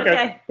 Okay, great. Okay,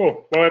 Okay.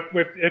 cool. Well,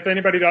 if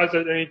anybody does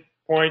at any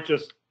point,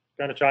 just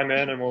kind of chime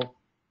in and we'll.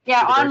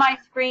 Yeah, on my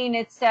screen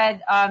it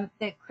said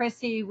that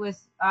Chrissy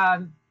was,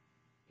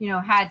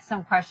 had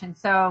some questions.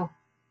 So,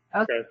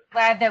 okay,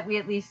 glad that we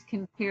at least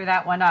can clear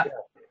that one up. Yeah.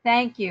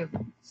 Thank you.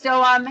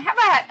 So, how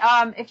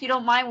about if you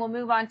don't mind, we'll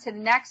move on to the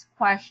next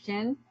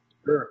question.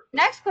 Sure.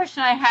 Next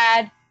question I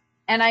had,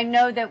 and I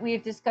know that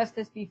we've discussed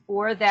this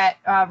before, that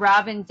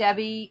Rob and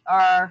Debbie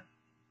are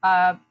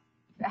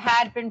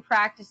had been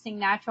practicing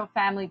natural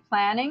family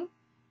planning,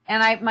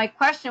 and my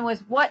question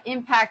was, what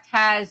impact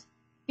has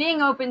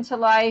being open to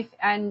life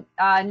and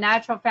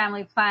natural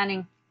family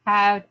planning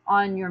had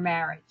on your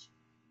marriage?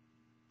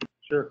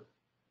 Sure.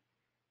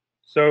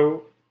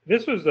 So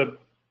this was a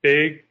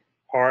big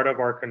part of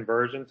our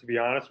conversion, to be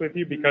honest with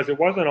you, because it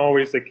wasn't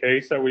always the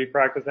case that we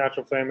practiced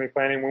natural family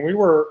planning. When we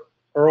were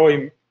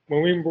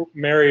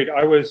married,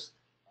 I was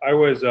what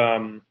was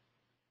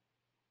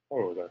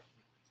that?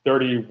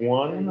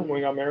 31 when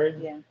we got married.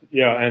 Yeah.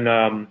 Yeah,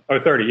 and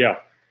 30, yeah,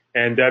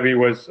 and Debbie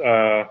was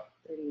 35.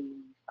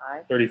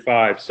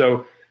 35.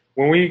 So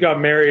when we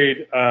got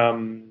married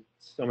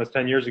almost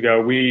 10 years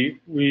ago, we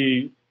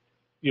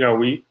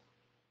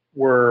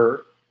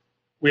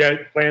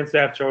had plans to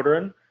have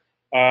children.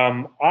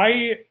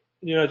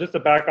 Just to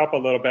back up a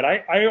little bit,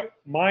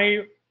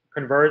 my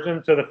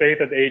conversion to the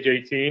faith at age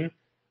 18,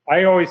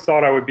 I always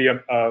thought I would be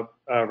a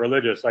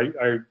religious.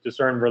 I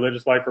discerned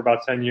religious life for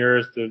about 10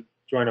 years to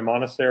join a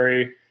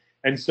monastery.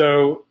 And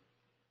so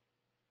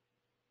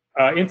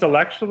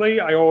intellectually,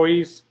 I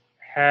was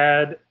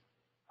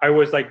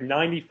like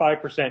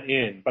 95%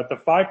 in, but the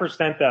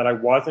 5% that I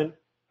wasn't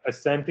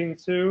assenting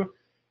to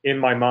in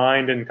my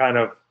mind and kind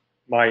of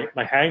my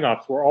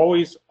hang-ups were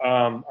always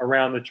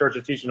around the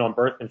church's teaching on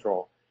birth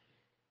control.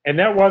 And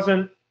that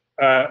wasn't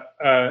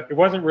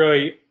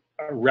really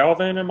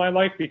relevant in my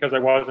life because I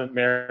wasn't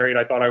married.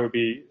 I thought I would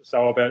be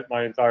celibate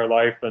my entire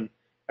life and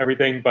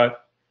everything.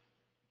 But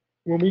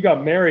when we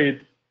got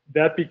married,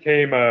 that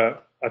became a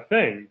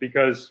thing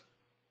because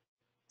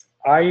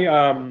I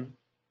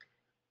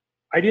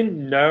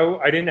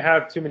didn't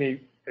have too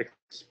many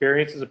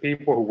experiences of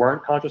people who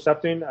weren't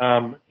contracepting,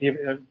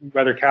 even,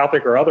 whether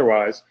Catholic or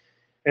otherwise.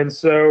 And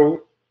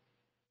so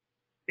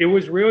it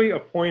was really a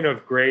point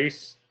of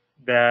grace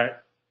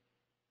that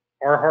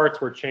our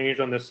hearts were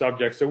changed on this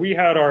subject. So we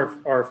had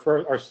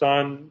our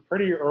son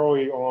pretty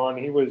early on.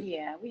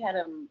 Yeah, we had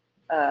him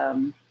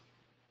I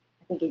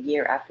think a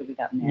year after we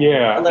got married.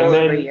 Yeah, a little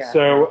and over a then year.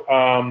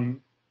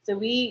 So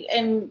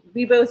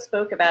we both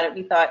spoke about it.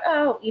 We thought,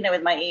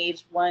 with my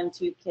age, 1,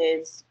 2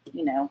 kids,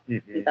 mm-hmm.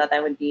 we thought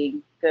that would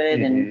be good.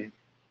 Mm-hmm. And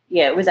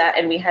yeah, it was that.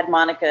 And we had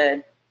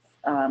Monica.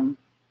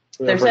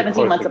 They're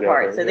 17 months together,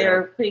 apart, so yeah. they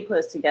were pretty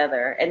close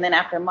together. And then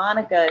after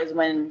Monica is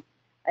when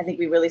I think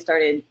we really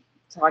started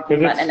talking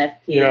about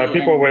NFP.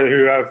 People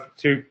who have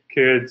 2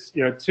 kids,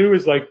 2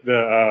 is like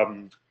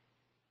the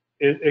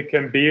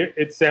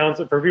it sounds,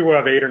 for people who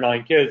have 8 or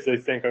 9 kids, they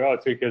think, 2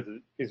 kids is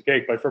a piece of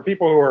cake. But for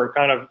people who are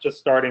kind of just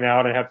starting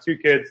out and have 2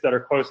 kids that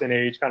are close in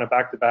age, kind of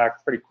back to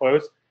back, pretty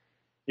close,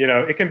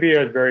 it can be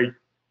a very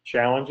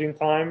challenging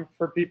time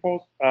for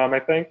people, I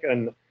think.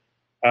 And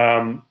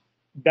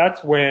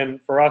that's when,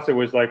 for us, it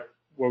was like,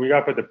 well, we got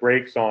to put the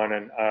brakes on,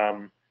 and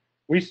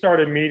we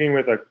started meeting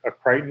with a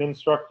Crichton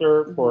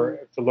instructor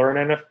to learn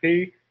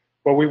NFP,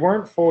 but we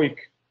weren't fully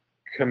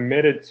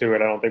committed to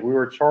it. I don't think we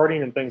were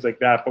charting and things like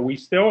that, but we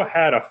still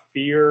had a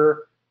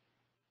fear.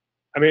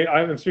 I mean,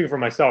 I'm speaking for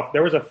myself.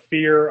 There was a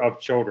fear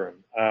of children.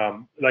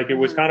 It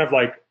was kind of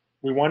like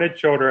we wanted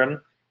children.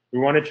 We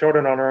wanted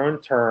children on our own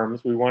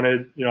terms. We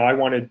wanted, I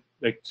wanted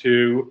like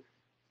 2.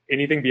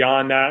 Anything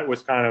beyond that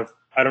was kind of,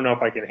 I don't know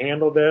if I can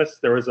handle this.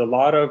 There was a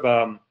lot of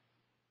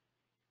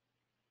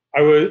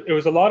it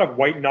was a lot of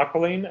white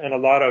knuckling and a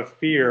lot of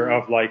fear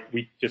of like,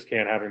 we just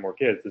can't have any more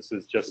kids. This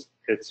is just,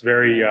 it's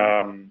very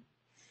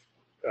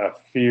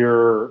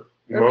fear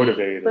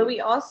motivated. But we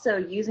also,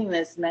 using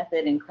this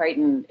method in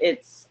Crichton,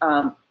 it's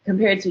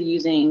compared to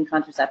using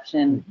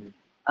contraception,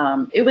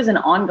 it was an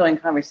ongoing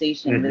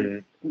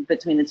conversation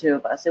between the 2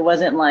 of us. It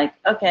wasn't like,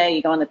 okay,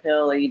 you go on the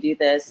pill or you do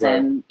this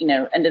and,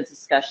 end of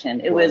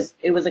discussion. It was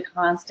a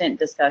constant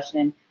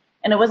discussion.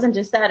 And it wasn't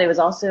just that, it was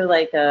also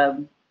like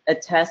a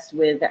test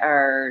with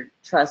our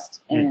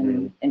trust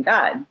in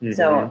God.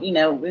 So,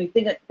 when we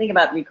think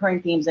about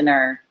recurring themes in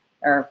our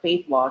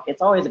faith walk,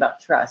 it's always about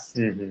trust.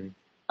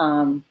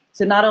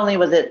 So not only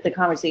was it the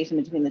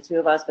conversation between the 2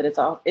 of us, but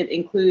it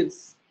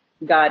includes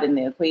God in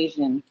the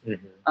equation.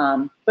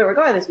 But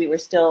regardless, we were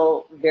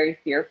still very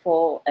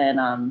fearful,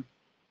 and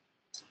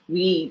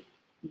we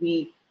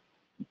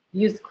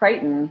used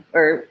Crichton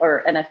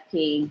or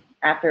NFP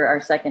after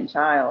our second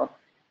child.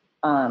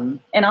 And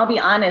I'll be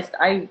honest,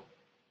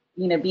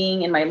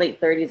 being in my late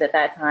 30s at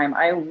that time,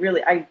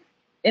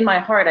 in my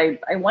heart,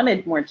 I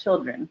wanted more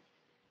children.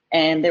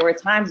 And there were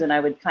times when I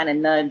would kind of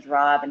nudge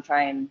Rob and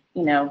try and,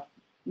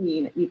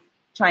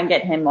 try and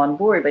get him on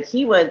board. But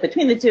he was,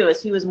 between the 2 of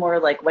us, he was more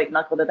like white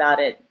knuckled about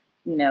it.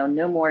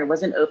 no more. He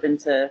wasn't open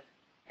to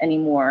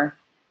anymore.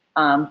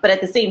 But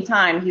at the same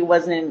time, he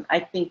wasn't. I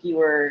think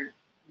you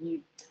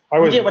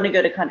didn't want to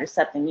go to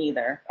contraception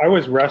either. I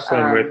was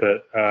wrestling with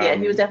it. Yeah,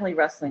 he was definitely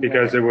wrestling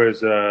because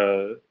with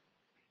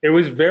it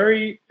was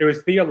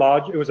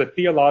a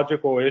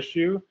theological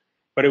issue,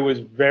 but it was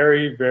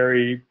very,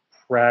 very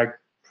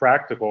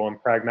practical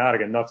and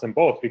pragmatic and nuts and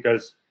bolts,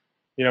 because,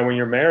 when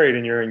you're married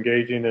and you're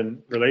engaging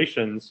in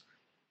relations,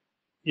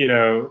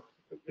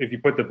 if you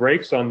put the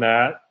brakes on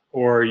that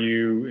or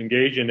you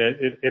engage in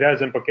it, it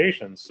has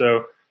implications.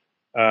 So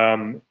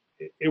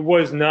it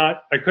was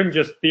not, I couldn't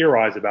just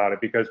theorize about it,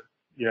 because,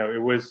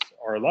 it was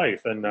our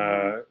life and,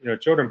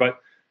 children. But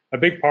a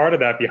big part of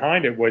that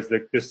behind it was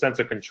this sense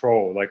of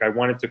control. Like, I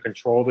wanted to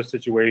control the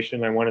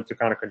situation. I wanted to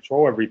kind of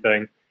control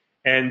everything.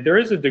 And there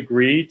is a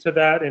degree to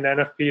that in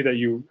NFP, that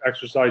you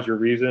exercise your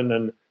reason.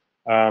 And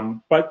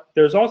but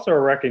there's also a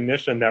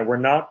recognition that we're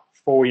not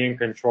fully in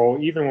control,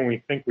 even when we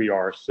think we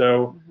are.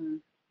 So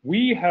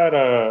we had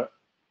a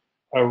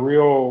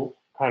real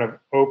kind of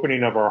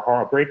opening of our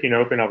heart, breaking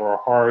open of our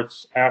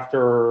hearts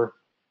after,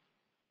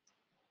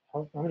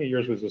 how many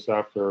years was this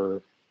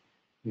after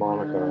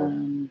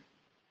Monica?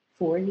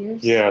 4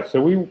 years. Yeah, so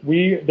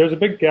we there's a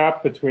big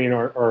gap between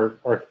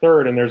our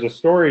third, and there's a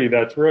story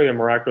that's really a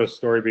miraculous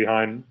story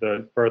behind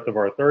the birth of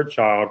our third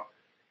child.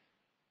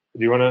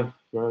 Do you want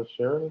to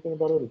share anything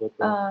about it?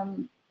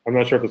 I'm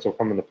not sure if this will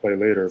come into play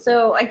later.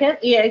 So I guess,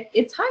 yeah,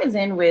 it ties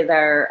in with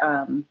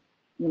our,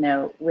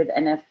 with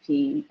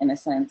NFP in a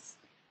sense.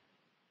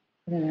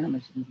 I don't know how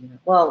much you can do.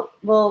 Well,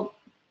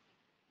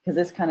 because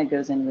this kind of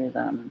goes in with,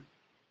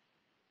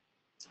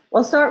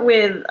 we'll start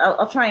with,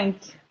 I'll try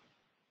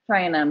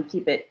and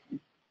keep it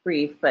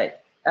brief,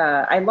 but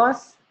I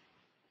lost,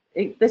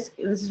 this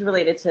is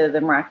related to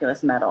the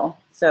miraculous medal.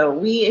 So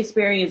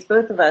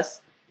both of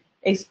us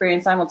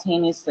experienced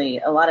simultaneously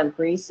a lot of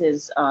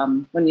graces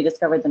when we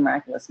discovered the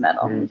miraculous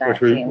medal. Which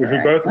we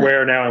both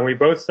wear now, and we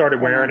both started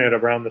wearing it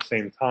around the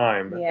same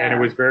time. Yeah. And it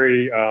was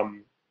very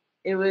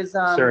it was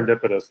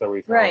serendipitous that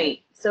we found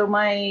right. So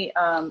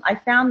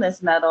I found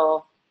this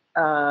medal.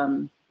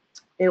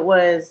 It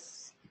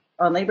was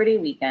on Labor Day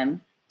weekend,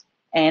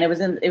 and it was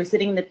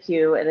sitting in the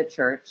pew at the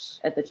church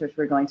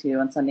we're going to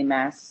on Sunday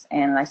Mass.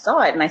 And I saw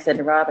it, and I said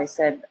to Rob,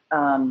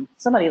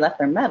 somebody left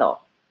their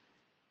medal.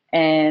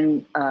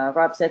 And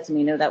Rob said to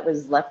me, "No, that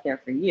was left there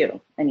for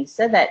you." And he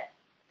said that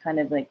kind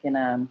of like in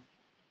a.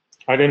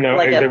 I didn't know.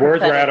 Like the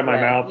words were out of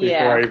my mouth before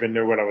yeah. I even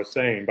knew what I was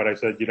saying. But I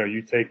said,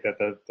 you take that.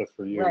 That's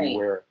for you. Right. You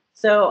wear it.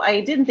 So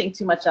I didn't think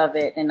too much of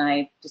it, and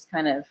I just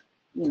kind of,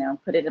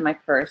 put it in my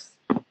purse.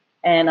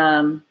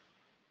 And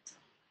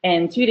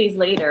 2 days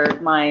later,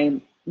 my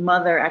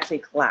mother actually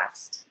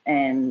collapsed,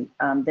 and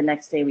the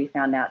next day we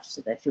found out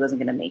that she wasn't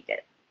going to make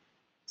it,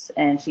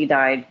 and she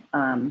died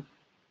the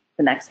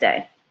next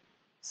day.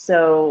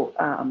 So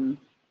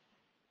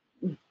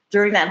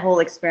during that whole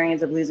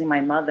experience of losing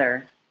my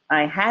mother,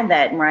 I had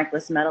that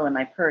miraculous medal in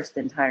my purse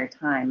the entire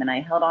time, and I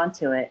held on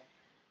to it.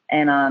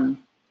 And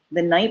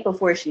the night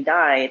before she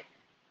died,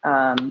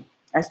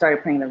 I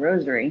started praying the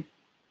rosary.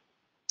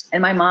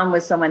 And my mom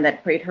was someone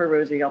that prayed her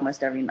rosary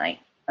almost every night.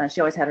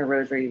 She always had her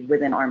rosary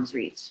within arm's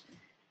reach.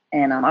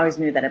 And I always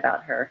knew that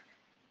about her.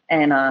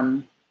 And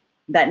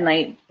that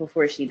night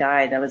before she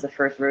died, that was the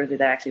first rosary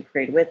that I actually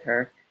prayed with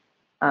her.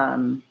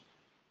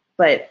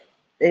 But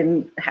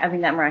in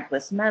having that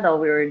miraculous medal,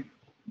 we were,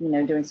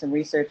 doing some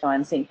research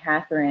on St.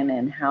 Catherine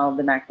and how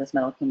the miraculous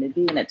medal came to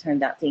be. And it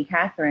turned out St.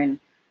 Catherine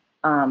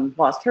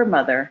lost her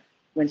mother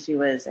when she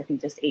was, I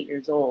think, just 8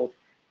 years old.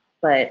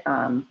 But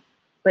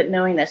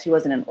knowing that she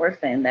wasn't an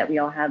orphan, that we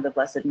all have the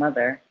Blessed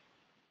Mother,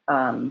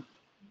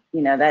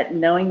 that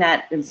knowing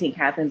that in St.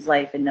 Catherine's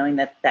life, and knowing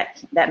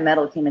that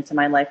medal came into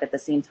my life at the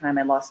same time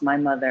I lost my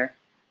mother,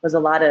 was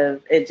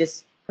it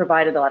just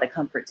provided a lot of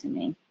comfort to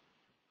me.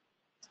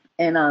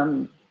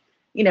 And,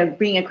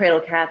 being a cradle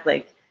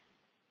Catholic,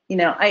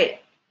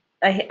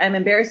 I'm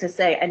embarrassed to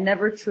say I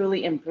never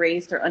truly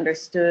embraced or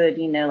understood,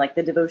 like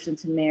the devotion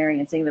to Mary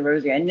and saying the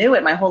rosary. I knew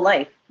it my whole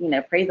life,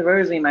 prayed the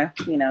rosary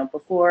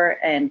before.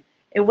 And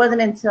it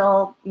wasn't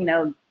until,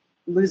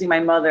 losing my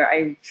mother,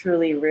 I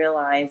truly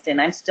realized,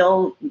 and I'm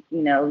still,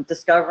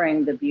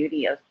 discovering the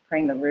beauty of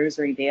praying the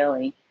rosary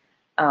daily,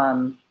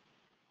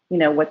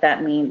 what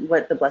that means,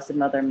 what the Blessed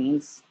Mother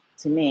means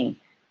to me.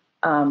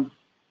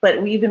 But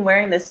we've been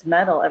wearing this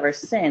medal ever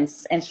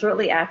since. And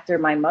shortly after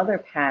my mother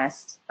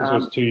passed, this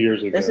was 2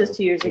 years ago. This was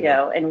 2 years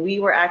ago, and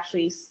we were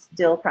actually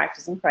still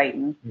practicing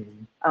Crichton.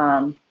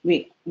 Mm-hmm.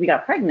 We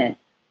got pregnant,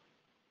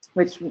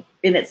 which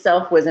in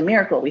itself was a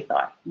miracle. We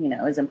thought,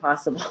 it was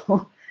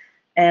impossible.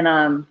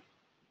 And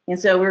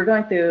so we were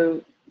going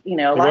through,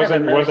 a lot of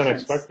emotions. It wasn't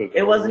expected.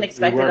 It wasn't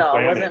expected at all.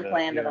 It wasn't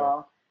planned at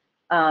all.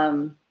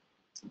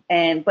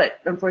 But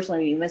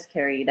unfortunately, we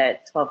miscarried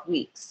at 12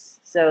 weeks.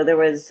 So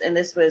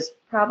this was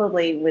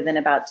probably within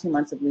about 2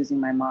 months of losing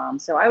my mom.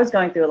 So I was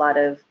going through a lot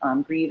of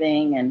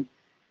grieving and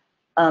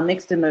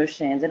mixed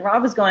emotions. And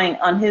Rob was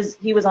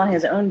he was on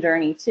his own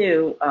journey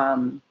too,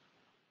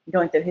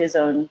 going through his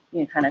own,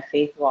 kind of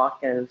faith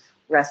walk of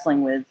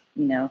wrestling with,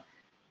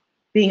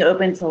 being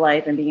open to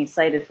life and being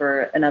excited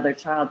for another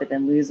child, but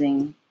then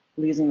losing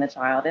the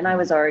child. And I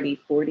was already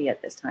 40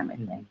 at this time, I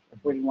think, or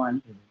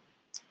 41.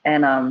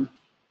 And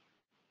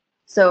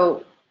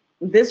so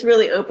this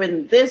really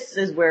opened, this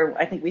is where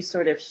I think we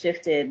sort of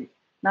shifted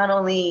not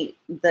only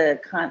the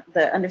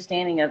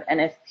understanding of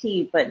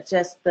NFP, but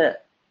just the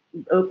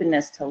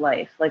openness to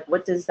life. Like,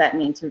 what does that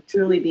mean to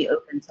truly be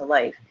open to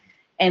life?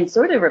 And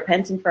sort of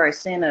repenting for our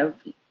sin of,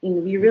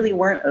 we really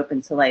weren't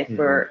open to life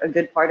for a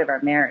good part of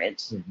our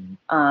marriage.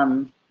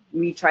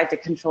 We tried to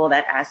control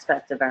that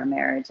aspect of our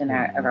marriage and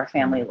of our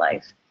family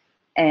life.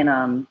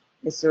 And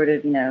it's sort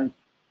of,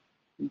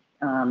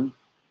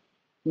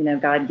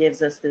 God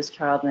gives us this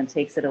child and then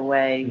takes it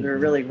away. We're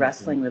really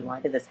wrestling with,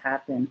 why did this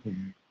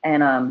happen?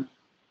 And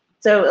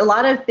so a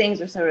lot of things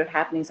are sort of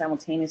happening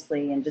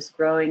simultaneously, and just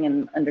growing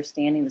and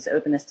understanding this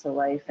openness to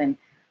life. And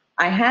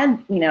I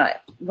had,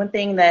 one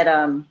thing that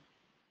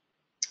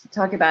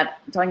talking about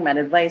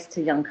advice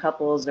to young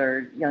couples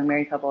or young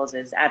married couples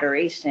is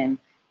adoration,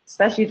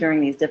 especially during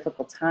these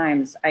difficult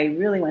times. I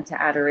really went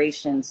to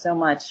adoration so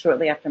much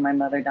shortly after my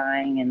mother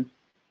dying and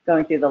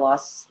going through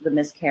the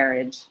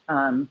miscarriage.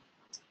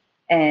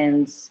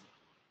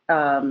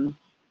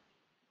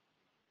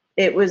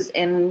 It was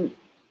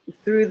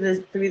through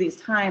these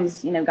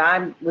times,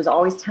 God was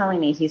always telling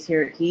me, He's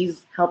here,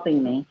 He's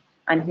helping me.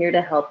 I'm here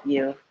to help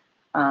you,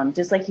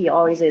 just like He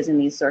always is in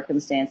these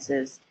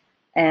circumstances.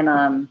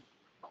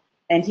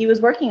 And He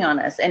was working on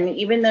us. And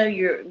even though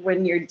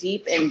when you're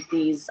deep in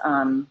these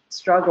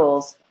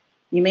struggles,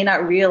 you may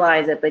not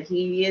realize it, but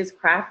He is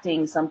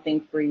crafting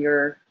something for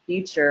your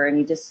future, and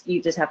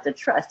you just have to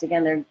trust.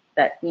 Again,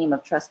 that theme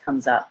of trust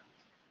comes up.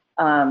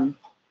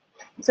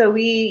 So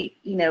we,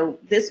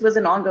 this was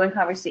an ongoing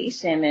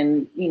conversation,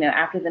 and,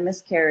 after the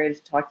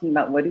miscarriage, talking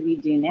about what do we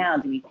do now?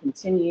 Do we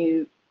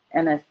continue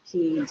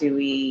NFP? Do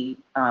we,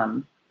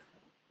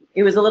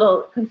 it was a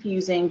little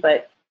confusing,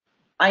 but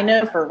I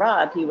know for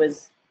Rob,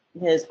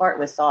 his heart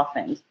was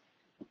softened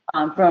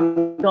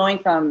from going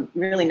from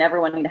really never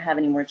wanting to have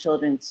any more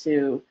children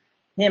to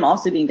him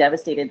also being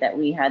devastated that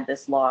we had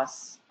this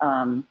loss.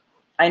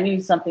 I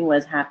knew something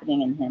was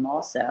happening in him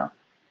also.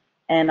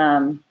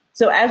 And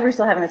so as we're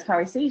still having this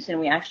conversation,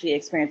 we actually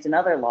experienced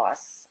another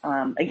loss.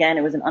 Again,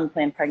 it was an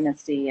unplanned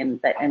pregnancy,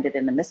 and that ended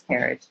in a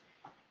miscarriage,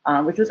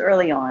 which was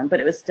early on, but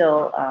it was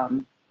still,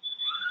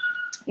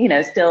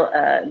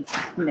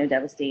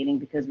 devastating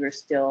because we're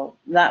still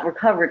not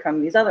recovered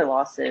from these other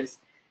losses.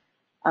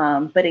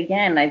 But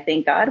again, I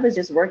think God was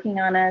just working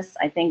on us.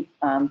 I think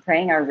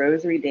praying our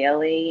rosary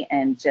daily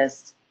and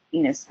just,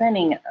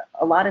 spending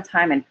a lot of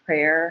time in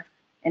prayer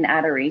and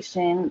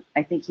adoration.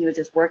 I think He was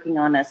just working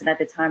on us. And at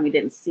the time we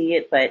didn't see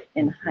it, but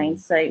in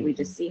hindsight, we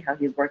just see how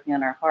He's working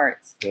on our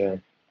hearts. Yeah.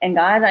 And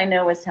God, I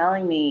know, was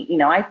telling me,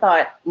 I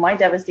thought my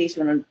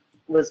devastation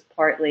was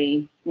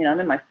partly, I'm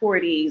in my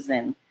 40s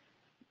and,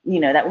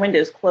 that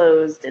window's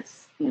closed.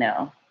 It's,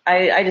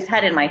 I just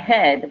had it in my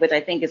head, which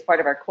I think is part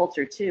of our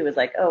culture too, is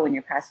like, oh, when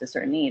you're past a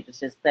certain age, it's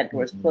just that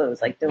door's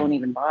closed. Like, don't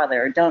even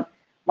bother, or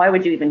why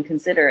would you even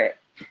consider it?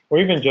 Or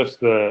even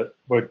just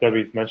what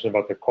Debbie mentioned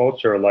about the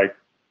culture, like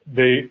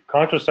the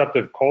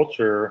contraceptive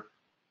culture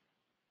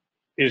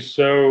is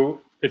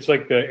it's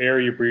like the air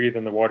you breathe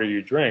and the water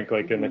you drink,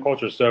 like in the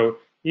culture. So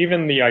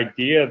even the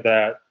idea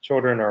that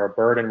children are a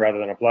burden rather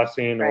than a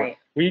blessing, right. Or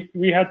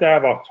we had to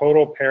have a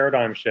total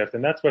paradigm shift.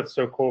 And that's what's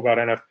so cool about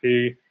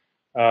NFP.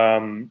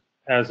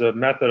 As a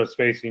method of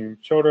spacing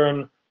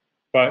children,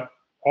 but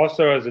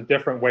also as a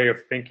different way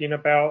of thinking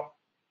about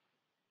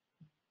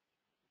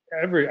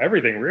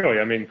everything, really.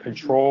 I mean,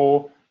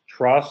 control,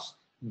 trust,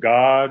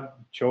 God,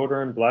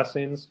 children,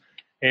 blessings.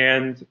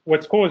 And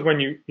what's cool is when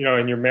in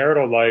your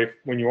marital life,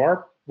 when you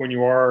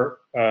are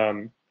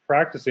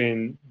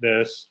practicing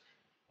this,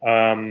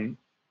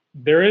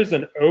 there is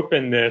an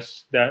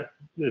openness that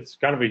it's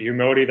kind of a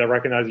humility that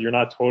recognizes you're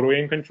not totally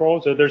in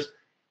control. So there's,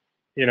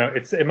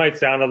 it might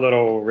sound a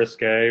little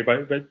risque,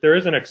 but there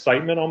is an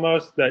excitement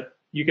almost that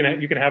you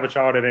can have a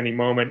child at any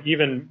moment,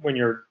 even when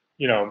you're,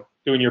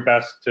 doing your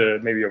best to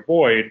maybe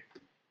avoid.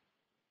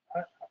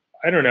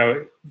 I don't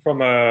know,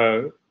 from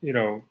a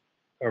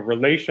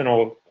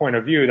relational point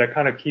of view, that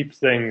kind of keeps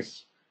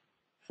things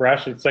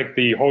fresh. It's like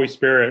the Holy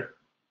Spirit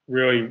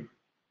really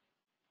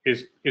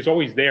is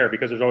always there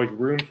because there's always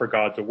room for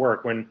God to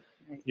work. When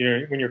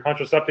you're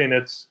contracepting,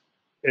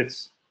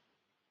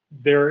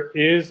 there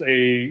is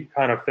a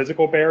kind of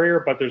physical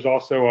barrier, but there's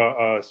also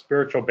a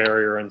spiritual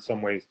barrier in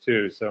some ways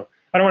too. So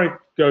I don't want to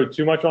go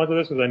too much onto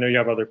this because I know you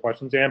have other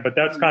questions, Ann, but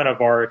that's kind of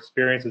our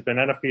experience.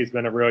 NFP has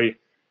been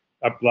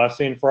a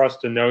blessing for us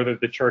to know that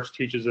the church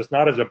teaches us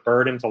not as a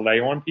burden to lay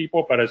on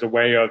people, but as a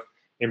way of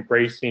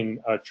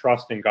embracing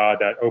trust in God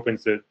that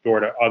opens the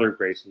door to other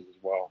graces as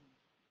well.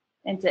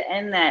 And to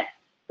end that,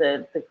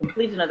 the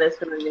completion of this,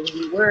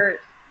 we were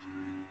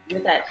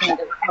with that kind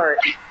of heart.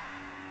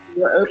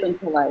 We were open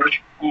to life,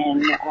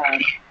 and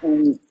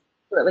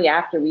shortly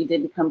after, we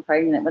did become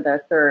pregnant with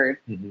our third,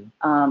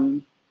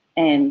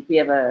 and we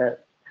have a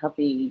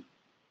healthy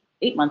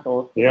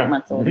 8-month-old. He's Yeah. 8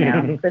 months old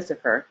now,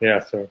 Christopher. Yeah.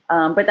 So.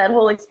 But that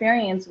whole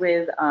experience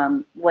with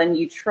when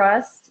you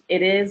trust,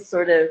 it is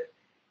sort of,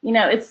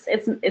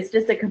 it's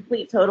just a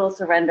complete total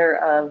surrender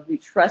of we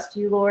trust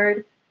you,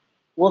 Lord.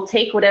 We'll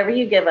take whatever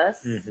you give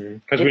us.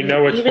 Because we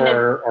know it's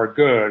for our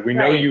good. We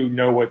know right. you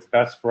know what's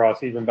best for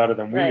us even better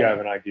than we right. have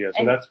an idea.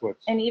 So that's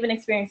what's. And even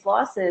experience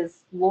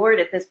losses. Lord,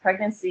 if this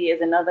pregnancy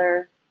is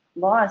another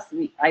loss,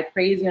 I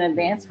praise you in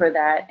advance for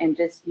that, and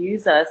just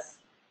use us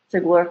to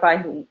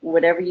glorify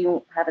whatever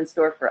you have in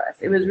store for us.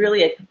 It was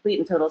really a complete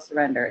and total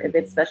surrender. If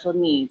it's special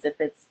needs, if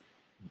it's,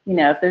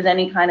 if there's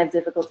any kind of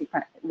difficulty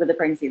with the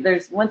pregnancy,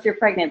 once you're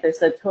pregnant,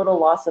 there's a total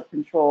loss of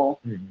control.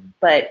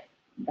 But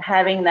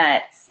having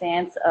that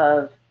stance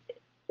of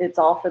it's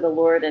all for the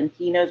Lord and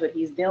He knows what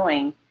He's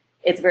doing,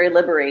 it's very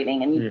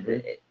liberating.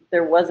 And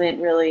there wasn't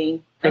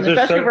really, and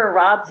especially for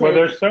Rob too. Well,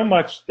 there's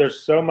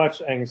so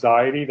much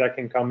anxiety that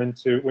can come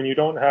into when you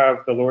don't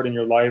have the Lord in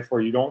your life,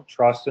 or you don't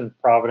trust in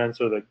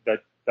providence, or that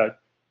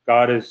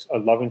God is a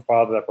loving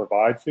Father that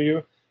provides for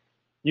you.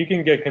 You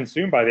can get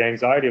consumed by the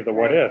anxiety of the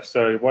what if.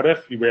 So what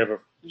if we have a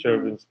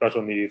children with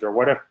special needs, or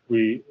what if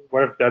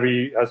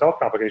Debbie has health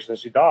complications and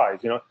she dies?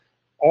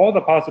 All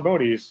the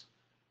possibilities.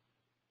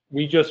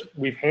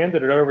 We've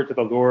handed it over to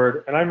the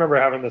Lord. And I remember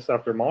having this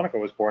after Monica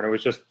was born. It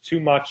was just too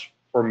much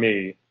for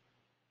me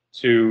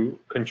to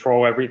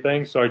control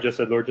everything. So I just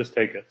said, Lord, just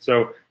take it.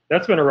 So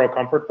that's been a real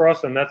comfort for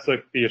us. And that's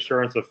like the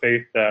assurance of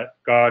faith that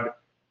God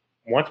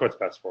wants what's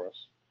best for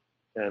us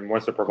and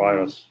wants to provide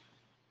us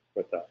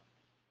with that.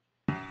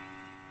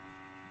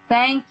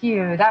 Thank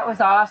you. That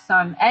was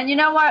awesome. And you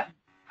know what?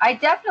 I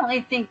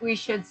definitely think we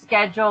should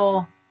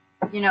schedule,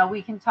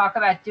 we can talk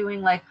about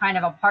doing like kind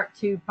of a part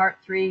 2, part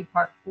 3,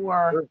 part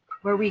 4,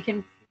 where we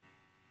can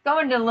go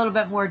into a little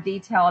bit more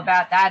detail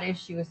about that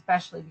issue,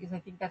 especially because I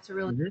think that's a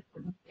really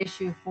important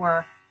issue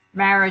for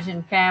marriage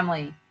and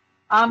family.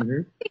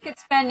 We could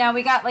spend now,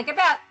 we got like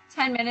about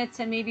 10 minutes,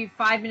 and maybe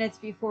 5 minutes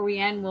before we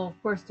end, we'll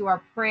of course do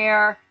our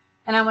prayer.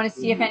 And I want to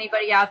see if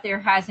anybody out there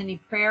has any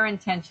prayer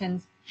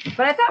intentions.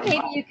 But I thought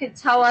maybe you could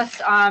tell us,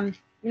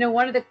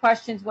 one of the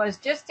questions was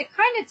just to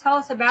kind of tell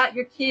us about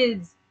your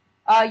kids,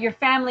 your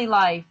family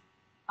life,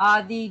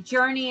 the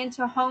journey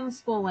into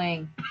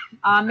homeschooling,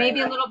 maybe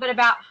a little bit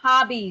about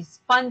hobbies,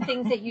 fun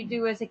things that you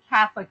do as a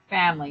Catholic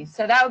family.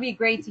 So that would be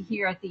great to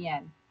hear at the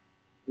end.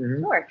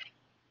 Sure.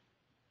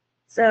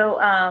 So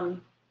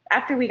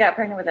after we got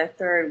pregnant with our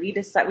third,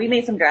 we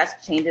made some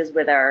drastic changes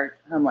with our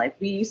home life.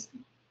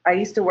 I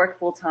used to work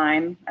full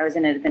time. I was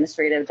in an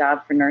administrative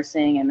job for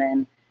nursing, and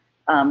then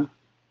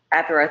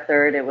after our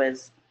third,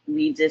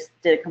 we just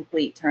did a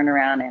complete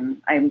turnaround,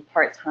 and I'm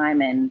part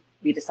time, and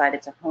we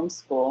decided to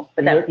homeschool.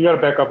 But you got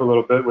to back up a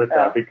little bit with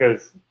that,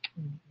 because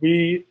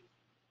we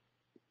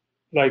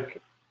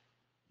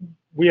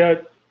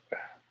had.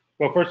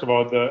 Well, first of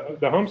all, the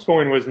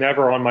homeschooling was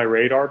never on my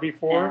radar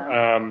before.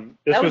 Yeah.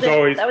 That was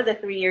a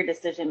 3-year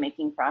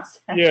decision-making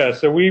process. Yeah,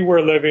 so we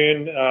were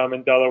living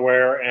in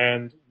Delaware,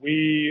 and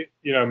we,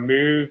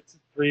 moved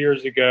 3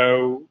 years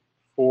ago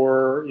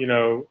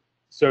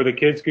so the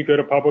kids could go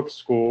to public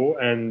school,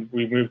 and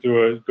we moved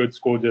to a good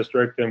school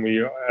district, and we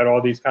had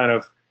all these kind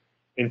of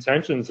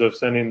intentions of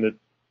sending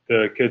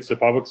the kids to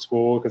public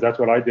school, because that's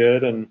what I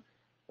did, and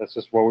that's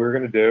just what we were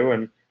going to do.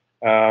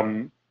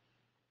 And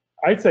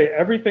I'd say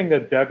everything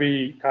that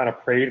Debbie kind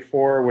of prayed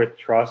for with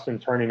trust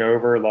and turning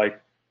over, I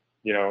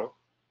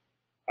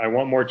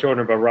want more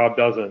children, but Rob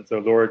doesn't. So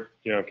Lord,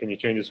 can you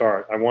change his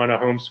heart? I want to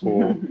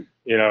homeschool,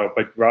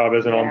 but Rob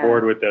isn't on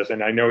board with this,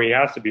 and I know he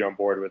has to be on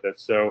board with it.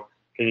 So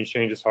can you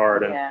change his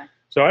heart? And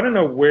so I don't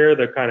know where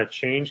the kind of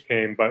change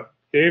came, but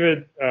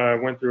David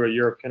went through a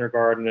year of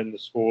kindergarten in the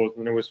schools,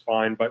 and it was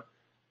fine. But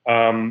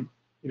when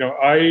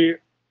Debbie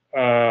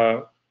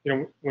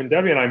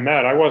and I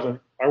met,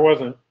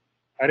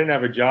 I didn't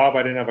have a job.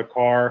 I didn't have a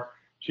car.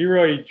 She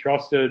really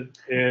trusted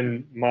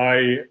in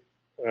my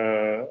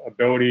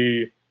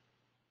ability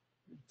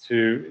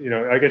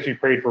to, I guess she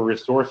prayed for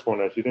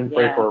resourcewulness. She didn't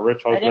pray for a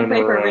rich husband. I didn't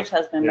pray for a rich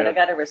husband, but I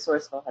got a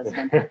resourceful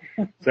husband.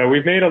 So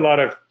we've made a lot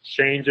of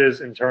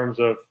changes in terms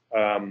of,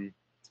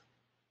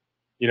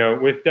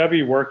 with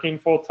Debbie working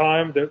full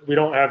time, that we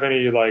don't have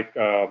any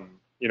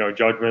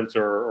judgments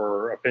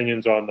or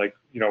opinions on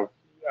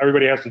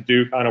everybody has to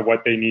do kind of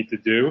what they need to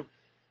do.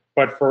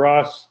 But for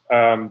us,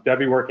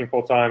 Debbie working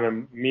full time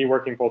and me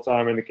working full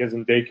time and the kids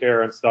in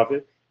daycare and stuff,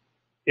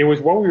 it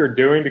was what we were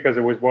doing because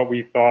it was what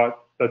we thought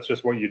that's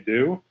just what you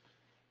do.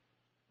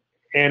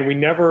 And we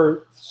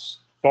never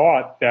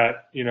thought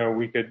that,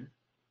 we could.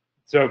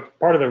 So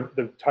part of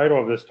the title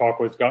of this talk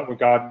was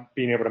God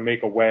being able to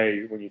make a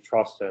way when you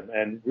trust him.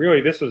 And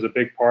really, this was a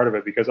big part of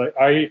it, because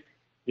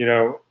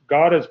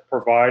God has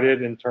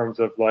provided in terms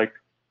of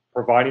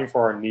providing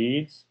for our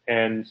needs.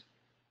 And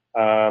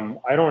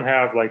I don't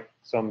have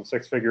some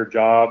 6-figure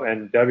job,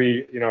 and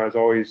Debbie, has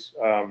always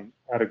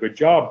had a good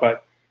job.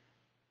 But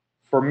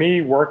for me,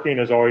 working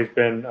has always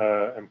been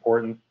an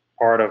important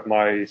part of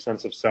my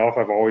sense of self.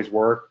 I've always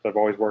worked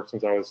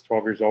since I was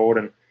 12 years old.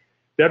 And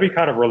Debbie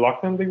kind of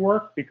reluctantly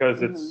worked because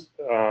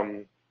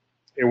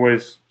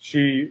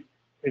she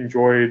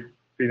enjoyed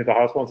being at the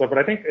hospital and stuff. But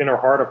I think in her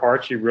heart of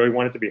hearts, she really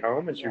wanted to be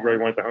home, and she really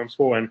wanted to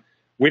homeschool. And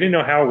we didn't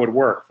know how it would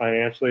work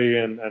financially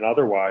and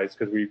otherwise,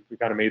 because we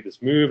kind of made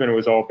this move, and it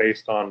was all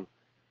based on,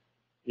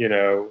 you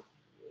know,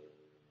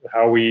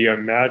 how we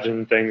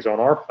imagined things on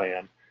our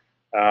plan.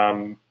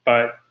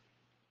 But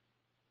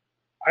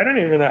I don't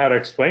even know how to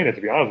explain it,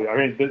 to be honest with you.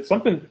 I mean, there's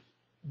something,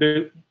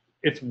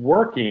 it's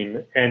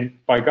working, and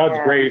by God's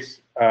grace,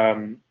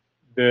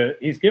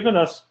 He's given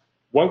us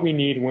what we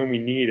need when we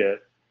need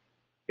it,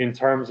 in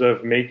terms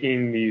of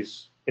making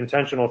these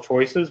intentional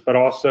choices, but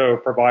also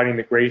providing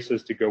the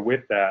graces to go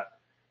with that,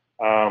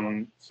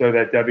 so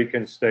that Debbie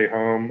can stay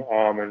home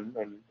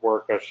and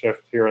work a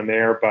shift here and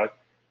there, but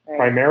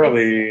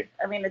primarily,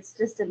 it's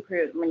just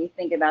improved when you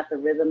think about the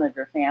rhythm of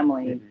your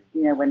family.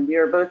 You know, when we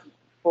were both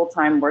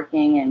full-time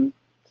working and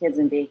kids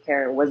in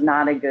daycare,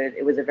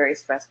 it was a very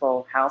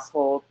stressful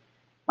household.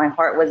 My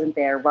heart wasn't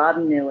there. Rob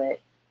knew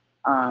it.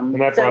 And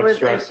that brought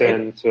stress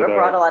into it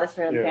brought a lot of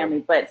stress in the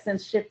family. But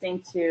since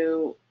shifting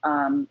to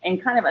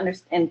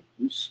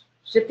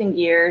shifting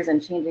gears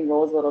and changing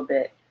roles a little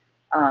bit,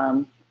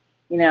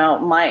 you know,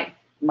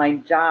 my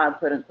job,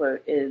 quote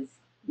unquote, is,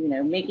 you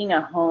know, making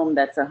a home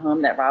that's a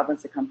home that Rob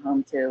wants to come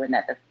home to, and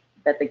that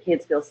the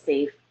kids feel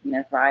safe, you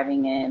know,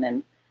 thriving in.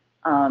 And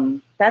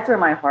that's where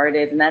my heart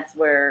is. And that's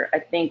where I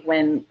think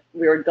when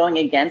we were going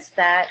against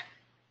that,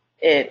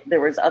 there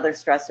was other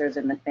stressors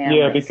in the family.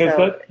 Yeah, because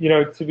that, you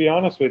know, to be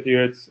honest with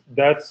you, it's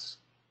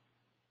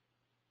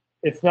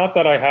not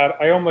that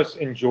I almost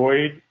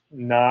enjoyed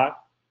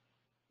not,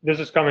 this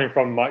is coming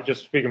from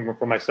just speaking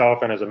for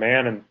myself and as a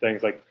man and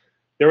things, like,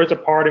 there was a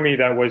part of me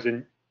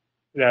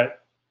that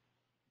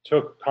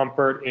took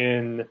comfort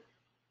in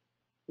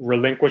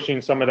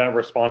relinquishing some of that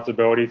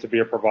responsibility to be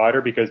a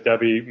provider, because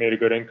Debbie made a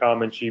good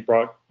income and she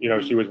brought, you know,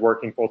 she was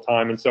working full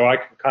time. And so I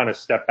could kind of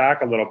step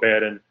back a little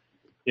bit and,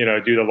 you know,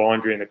 do the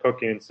laundry and the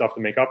cooking and stuff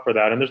to make up for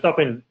that. And there's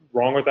nothing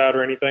wrong with that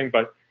or anything,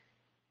 but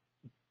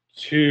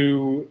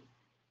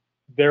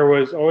there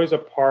was always a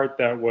part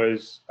that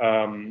was,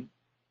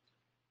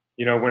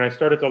 you know, when I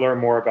started to learn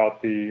more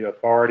about the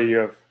authority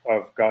of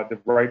God, the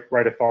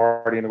right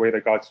authority and the way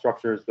that God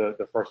structures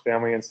the first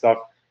family and stuff,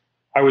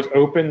 I was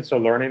open to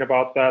learning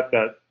about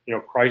that, you know,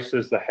 Christ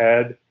is the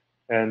head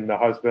and the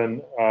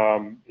husband,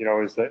 you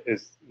know, is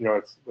you know,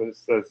 it's what it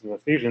says in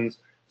Ephesians.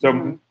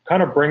 So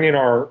kind of bringing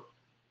our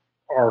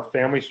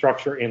family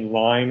structure in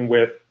line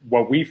with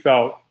what we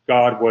felt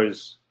God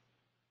was,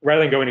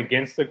 rather than going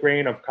against the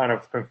grain of kind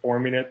of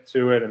conforming it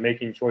to it and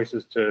making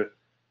choices to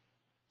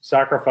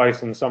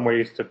sacrifice in some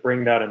ways to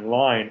bring that in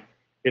line.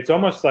 It's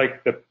almost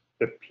like the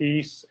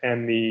peace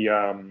and the,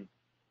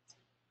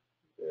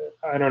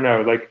 I don't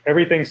know, like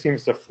everything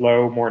seems to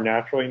flow more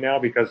naturally now,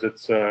 because it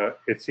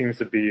seems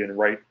to be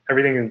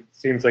everything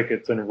seems like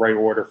it's in the right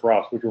order for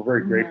us, which we're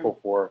very grateful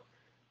for.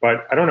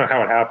 But I don't know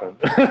how it happened.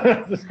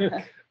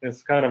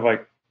 It's kind of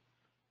like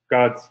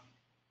God's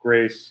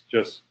grace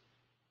just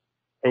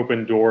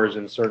opened doors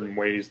in certain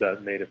ways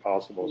that made it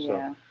possible.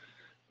 Yeah. So,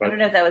 but, I don't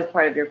know if that was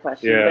part of your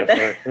question.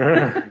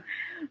 Yeah,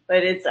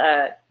 but it's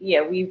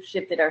we've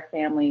shifted our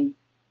family,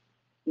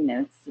 you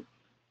know,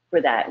 for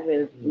that,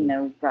 with, you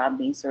know, Rob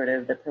being sort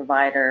of the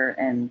provider,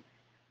 and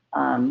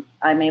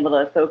I'm able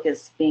to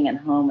focus being at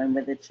home and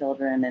with the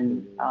children,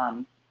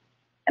 and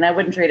I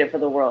wouldn't trade it for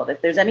the world. If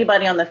there's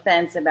anybody on the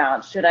fence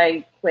about should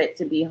I quit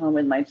to be home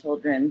with my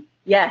children,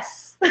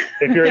 yes.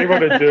 If you're able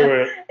to do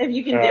it, if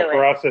you can do it.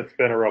 For us, it's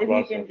been a real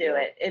blessing. If you can do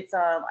it, it's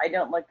I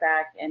don't look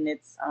back, and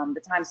it's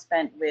the time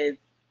spent with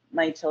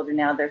my children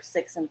now. They're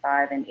 6 and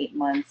 5 and 8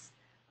 months.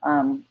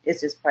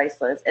 It's just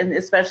priceless, and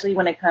especially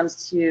when it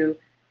comes to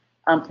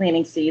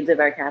planting seeds of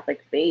our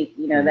Catholic faith.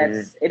 You know,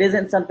 it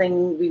isn't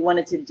something we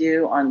wanted to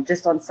do on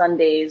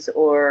Sundays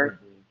or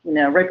you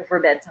know, right before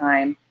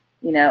bedtime.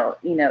 You know,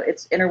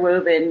 it's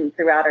interwoven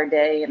throughout our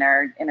day and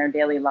in our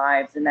daily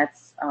lives, and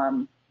that's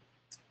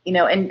you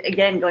know, and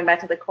again, going back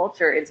to the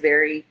culture,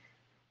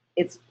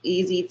 it's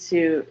easy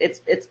to,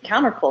 it's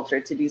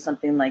counterculture to do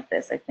something like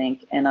this, I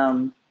think.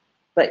 And,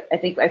 but I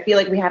feel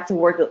like we have to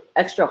work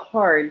extra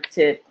hard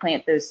to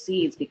plant those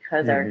seeds,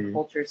 because our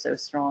culture is so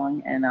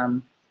strong.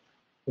 And,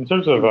 in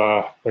terms of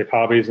like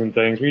hobbies and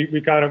things, we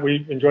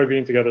enjoy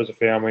being together as a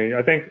family.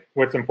 I think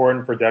what's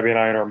important for Debbie and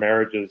I in our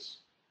marriage is,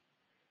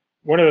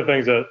 one of the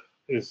things that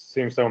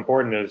seems so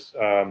important is,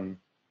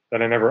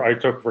 that I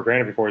took for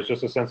granted before, is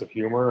just a sense of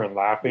humor and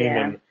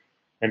laughing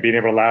and being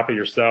able to laugh at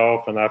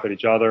yourself and laugh at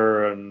each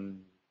other. And,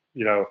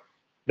 you know,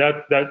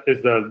 that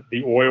is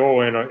the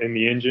oil in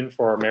the engine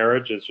for our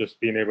marriage, is just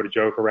being able to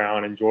joke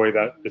around, enjoy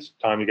this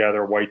time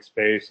together, white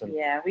space. And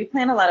yeah, we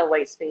plan a lot of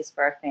white space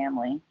for our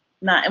family.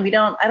 I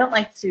don't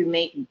like to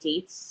make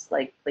dates,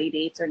 like play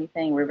dates or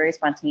anything. We're very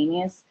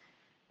spontaneous,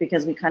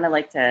 because we kind of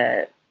like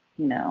to,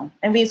 you know,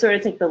 and we sort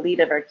of take the lead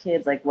of our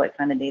kids, like what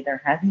kind of day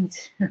they're having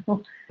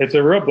to. It's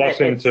a real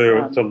blessing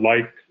to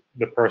like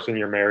the person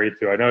you're married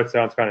to. I know it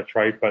sounds kind of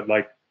trite, but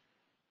like,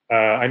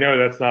 I know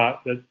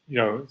that, you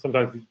know,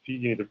 sometimes you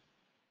need to,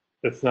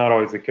 that's not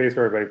always the case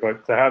for everybody,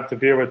 but to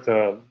be able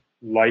to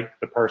like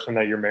the person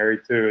that you're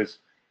married to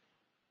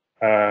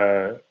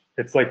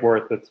it's like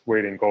worth its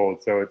weight in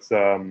gold. So it's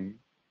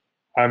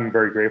I'm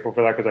very grateful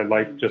for that because I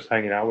like just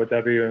hanging out with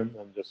Debbie and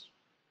just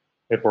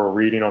if we're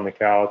reading on the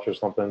couch or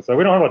something. So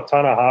we don't have a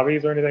ton of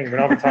hobbies or anything. We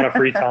don't have a ton of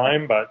free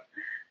time, but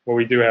what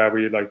we do have,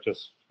 we like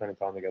just spending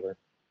time together.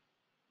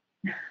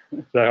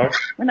 Does that help?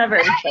 We're not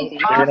very exciting.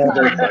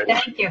 Awesome.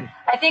 Thank you.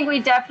 I think we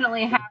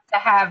definitely have to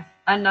have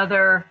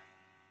another,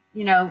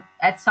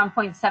 at some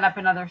point set up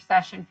another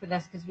session for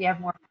this because we have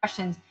more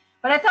questions.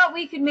 But I thought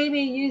we could maybe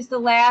use the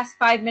last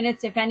 5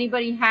 minutes if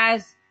anybody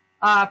has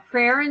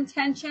prayer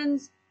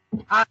intentions,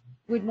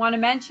 would want to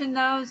mention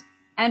those.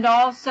 And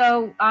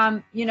also,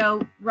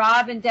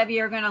 Rob and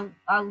Debbie are going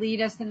to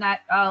lead us in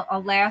that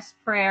last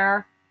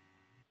prayer.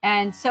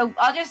 And so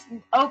I'll just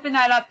open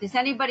that up. Does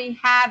anybody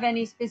have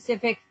any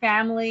specific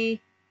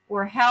family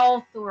or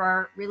health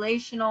or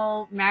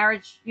relational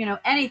marriage,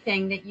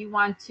 anything that you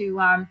want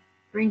to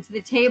bring to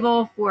the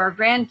table for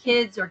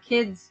grandkids or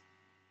kids,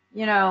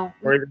 Or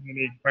even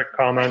any quick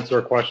comments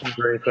or questions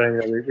or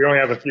anything. We only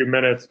have a few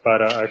minutes,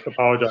 but I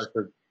apologize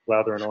for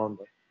blathering on.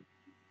 But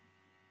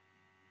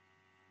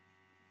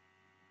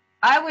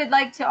I would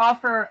like to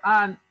offer,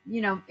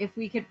 if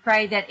we could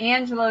pray that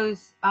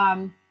Angelo's,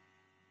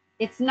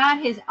 it's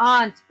not his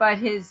aunt, but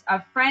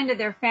a friend of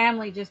their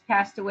family just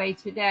passed away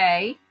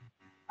today.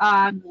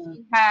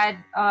 She had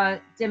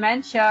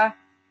dementia,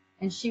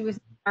 and she was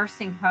in a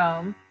nursing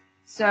home.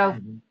 So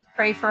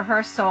pray for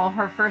her soul.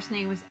 Her first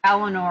name was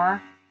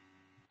Eleanor,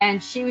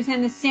 and she was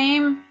in the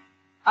same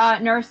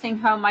nursing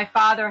home. My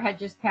father had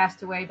just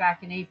passed away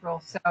back in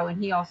April,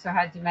 and he also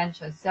had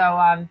dementia.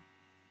 So,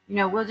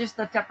 we'll just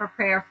lift up a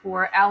prayer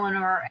for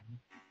Eleanor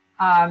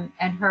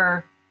and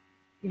her,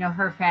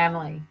 her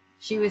family.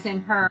 She was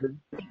in her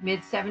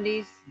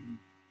mid-70s.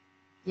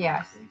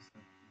 Yes.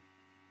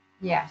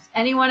 Yes.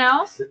 Anyone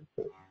else?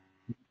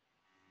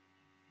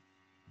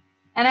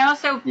 And I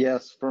also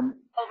Yes, all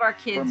of our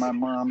kids. for my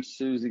mom,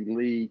 Susie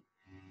Lee.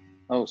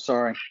 Oh,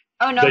 sorry.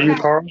 Oh no. is that you,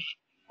 Carl?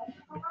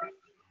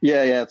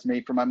 Yeah, it's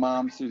me. For my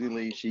mom, Susie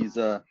Lee. She's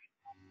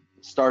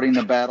starting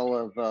the battle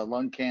of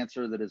lung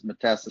cancer that has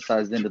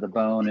metastasized into the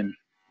bone, and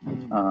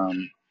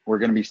we're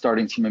going to be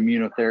starting some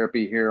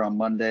immunotherapy here on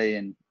Monday,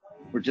 and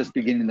we're just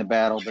beginning the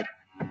battle. But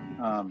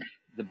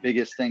the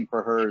biggest thing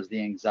for her is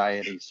the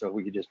anxiety. So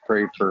we could just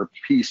pray for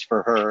peace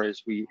for her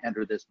as we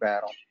enter this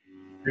battle.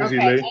 Susie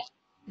Okay. Lee.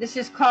 This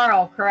is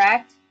Carl,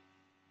 correct?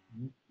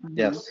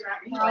 Yes.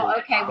 Carl,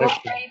 okay, we'll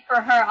pray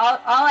for her.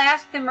 I'll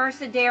ask the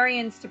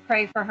Mercedarians to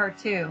pray for her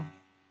too.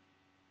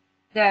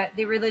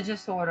 The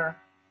religious order.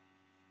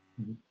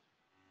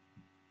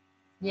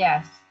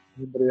 Yes.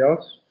 Anybody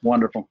else?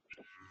 Wonderful.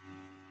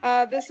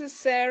 This is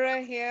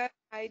Sarah here.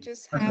 I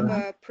just have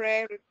a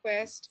prayer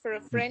request for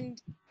a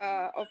friend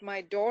of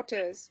my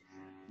daughter's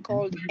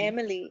called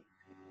Emily,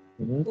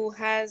 who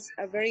has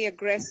a very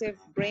aggressive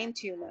brain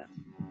tumor.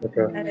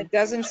 Okay. And it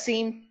doesn't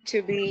seem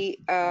to be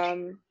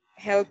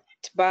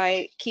helped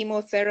by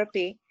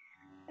chemotherapy.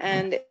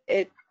 And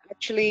it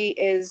actually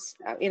is,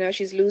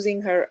 she's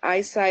losing her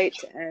eyesight,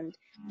 and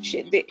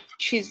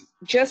she's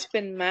just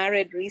been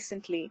married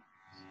recently.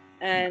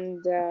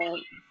 And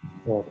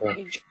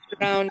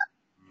around,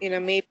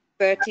 maybe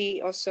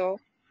 30 or so.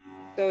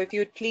 So if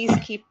you'd please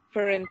keep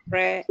her in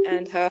prayer,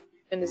 and her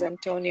husband is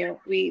Antonio.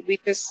 We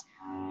just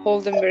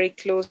hold them very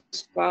close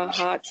to our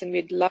hearts, and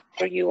we'd love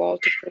for you all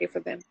to pray for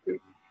them too.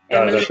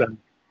 Emily,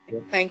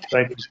 thank you.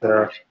 Thank you,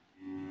 Sarah.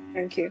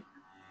 Thank you.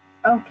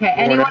 Okay.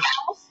 Anyone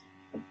else?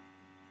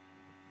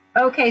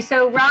 Okay.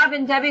 So Rob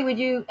and Debbie, would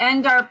you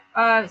end our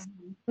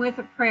with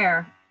a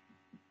prayer?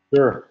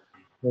 Sure.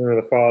 In the name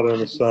of the Father,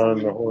 and the Son,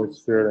 and the Holy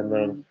Spirit,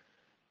 amen.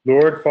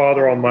 Lord,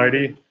 Father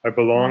Almighty, I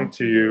belong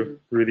to you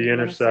through the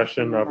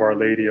intercession of Our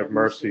Lady of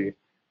Mercy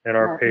and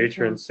our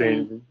patron,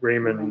 Saint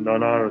Raymond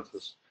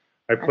Nonnatus.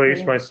 I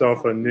place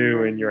myself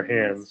anew in your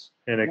hands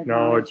and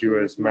acknowledge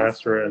you as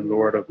Master and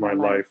Lord of my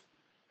life.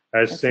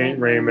 As Saint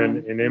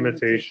Raymond, in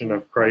imitation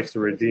of Christ the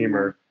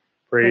Redeemer,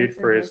 prayed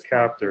for his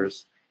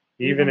captors,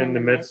 even in the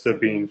midst of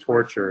being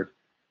tortured,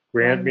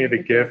 grant me the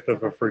gift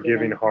of a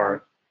forgiving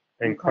heart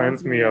and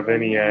cleanse me of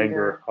any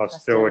anger,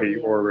 hostility,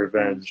 or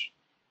revenge.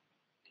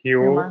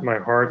 Heal my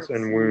hearts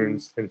and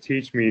wounds and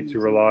teach me to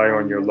rely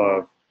on your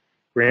love.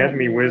 Grant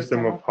me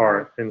wisdom of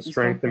heart and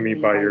strengthen me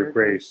by your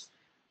grace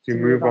to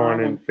move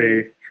on in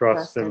faith,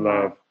 trust, and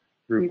love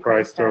through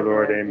Christ our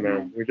Lord.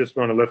 Amen. We just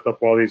want to lift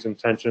up all these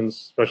intentions,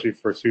 especially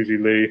for Susie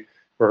Lee,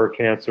 for her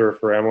cancer,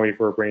 for Emily,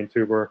 for her brain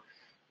tumor,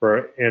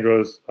 for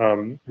Andrew's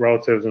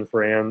relatives, and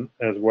for Anne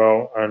as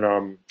well,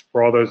 and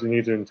for all those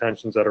needs and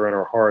intentions that are in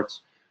our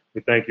hearts.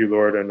 We thank you,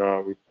 Lord, and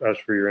we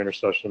ask for your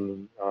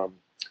intercession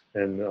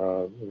and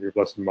your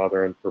Blessed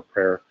Mother, and for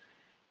prayer.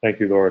 Thank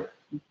you, Lord.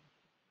 In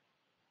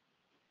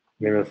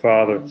the name of the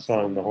Father, the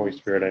Son, and the Holy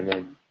Spirit.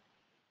 Amen.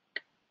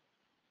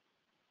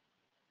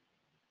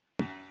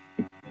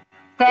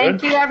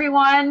 Thank you,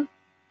 everyone.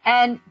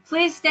 And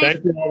please stay.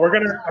 Thank you.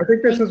 I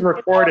think this is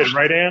recorded,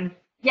 right, Anne?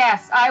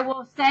 Yes, I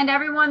will send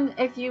everyone,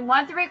 if you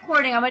want the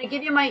recording, I'm going to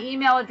give you my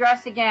email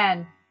address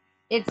again.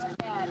 It's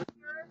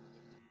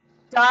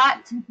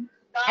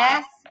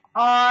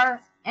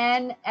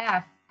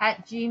srnf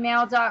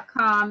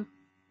phillymercedarian@gmail.com.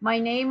 My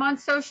name on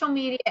social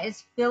media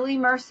is Philly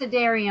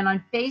Mercedarian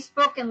on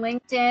Facebook and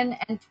LinkedIn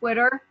and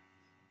Twitter,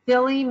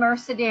 Philly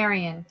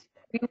Mercedarian.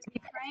 We will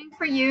be praying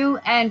for you,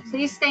 and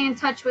please stay in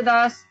touch with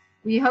us.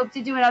 We hope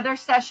to do another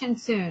session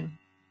soon.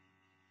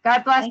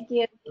 God bless. Thank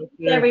you. Thank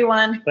you.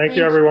 Everyone. Thank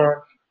you, everyone.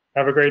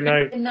 Have a great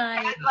night. Good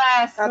night. God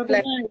bless. God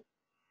bless.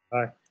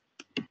 Bye.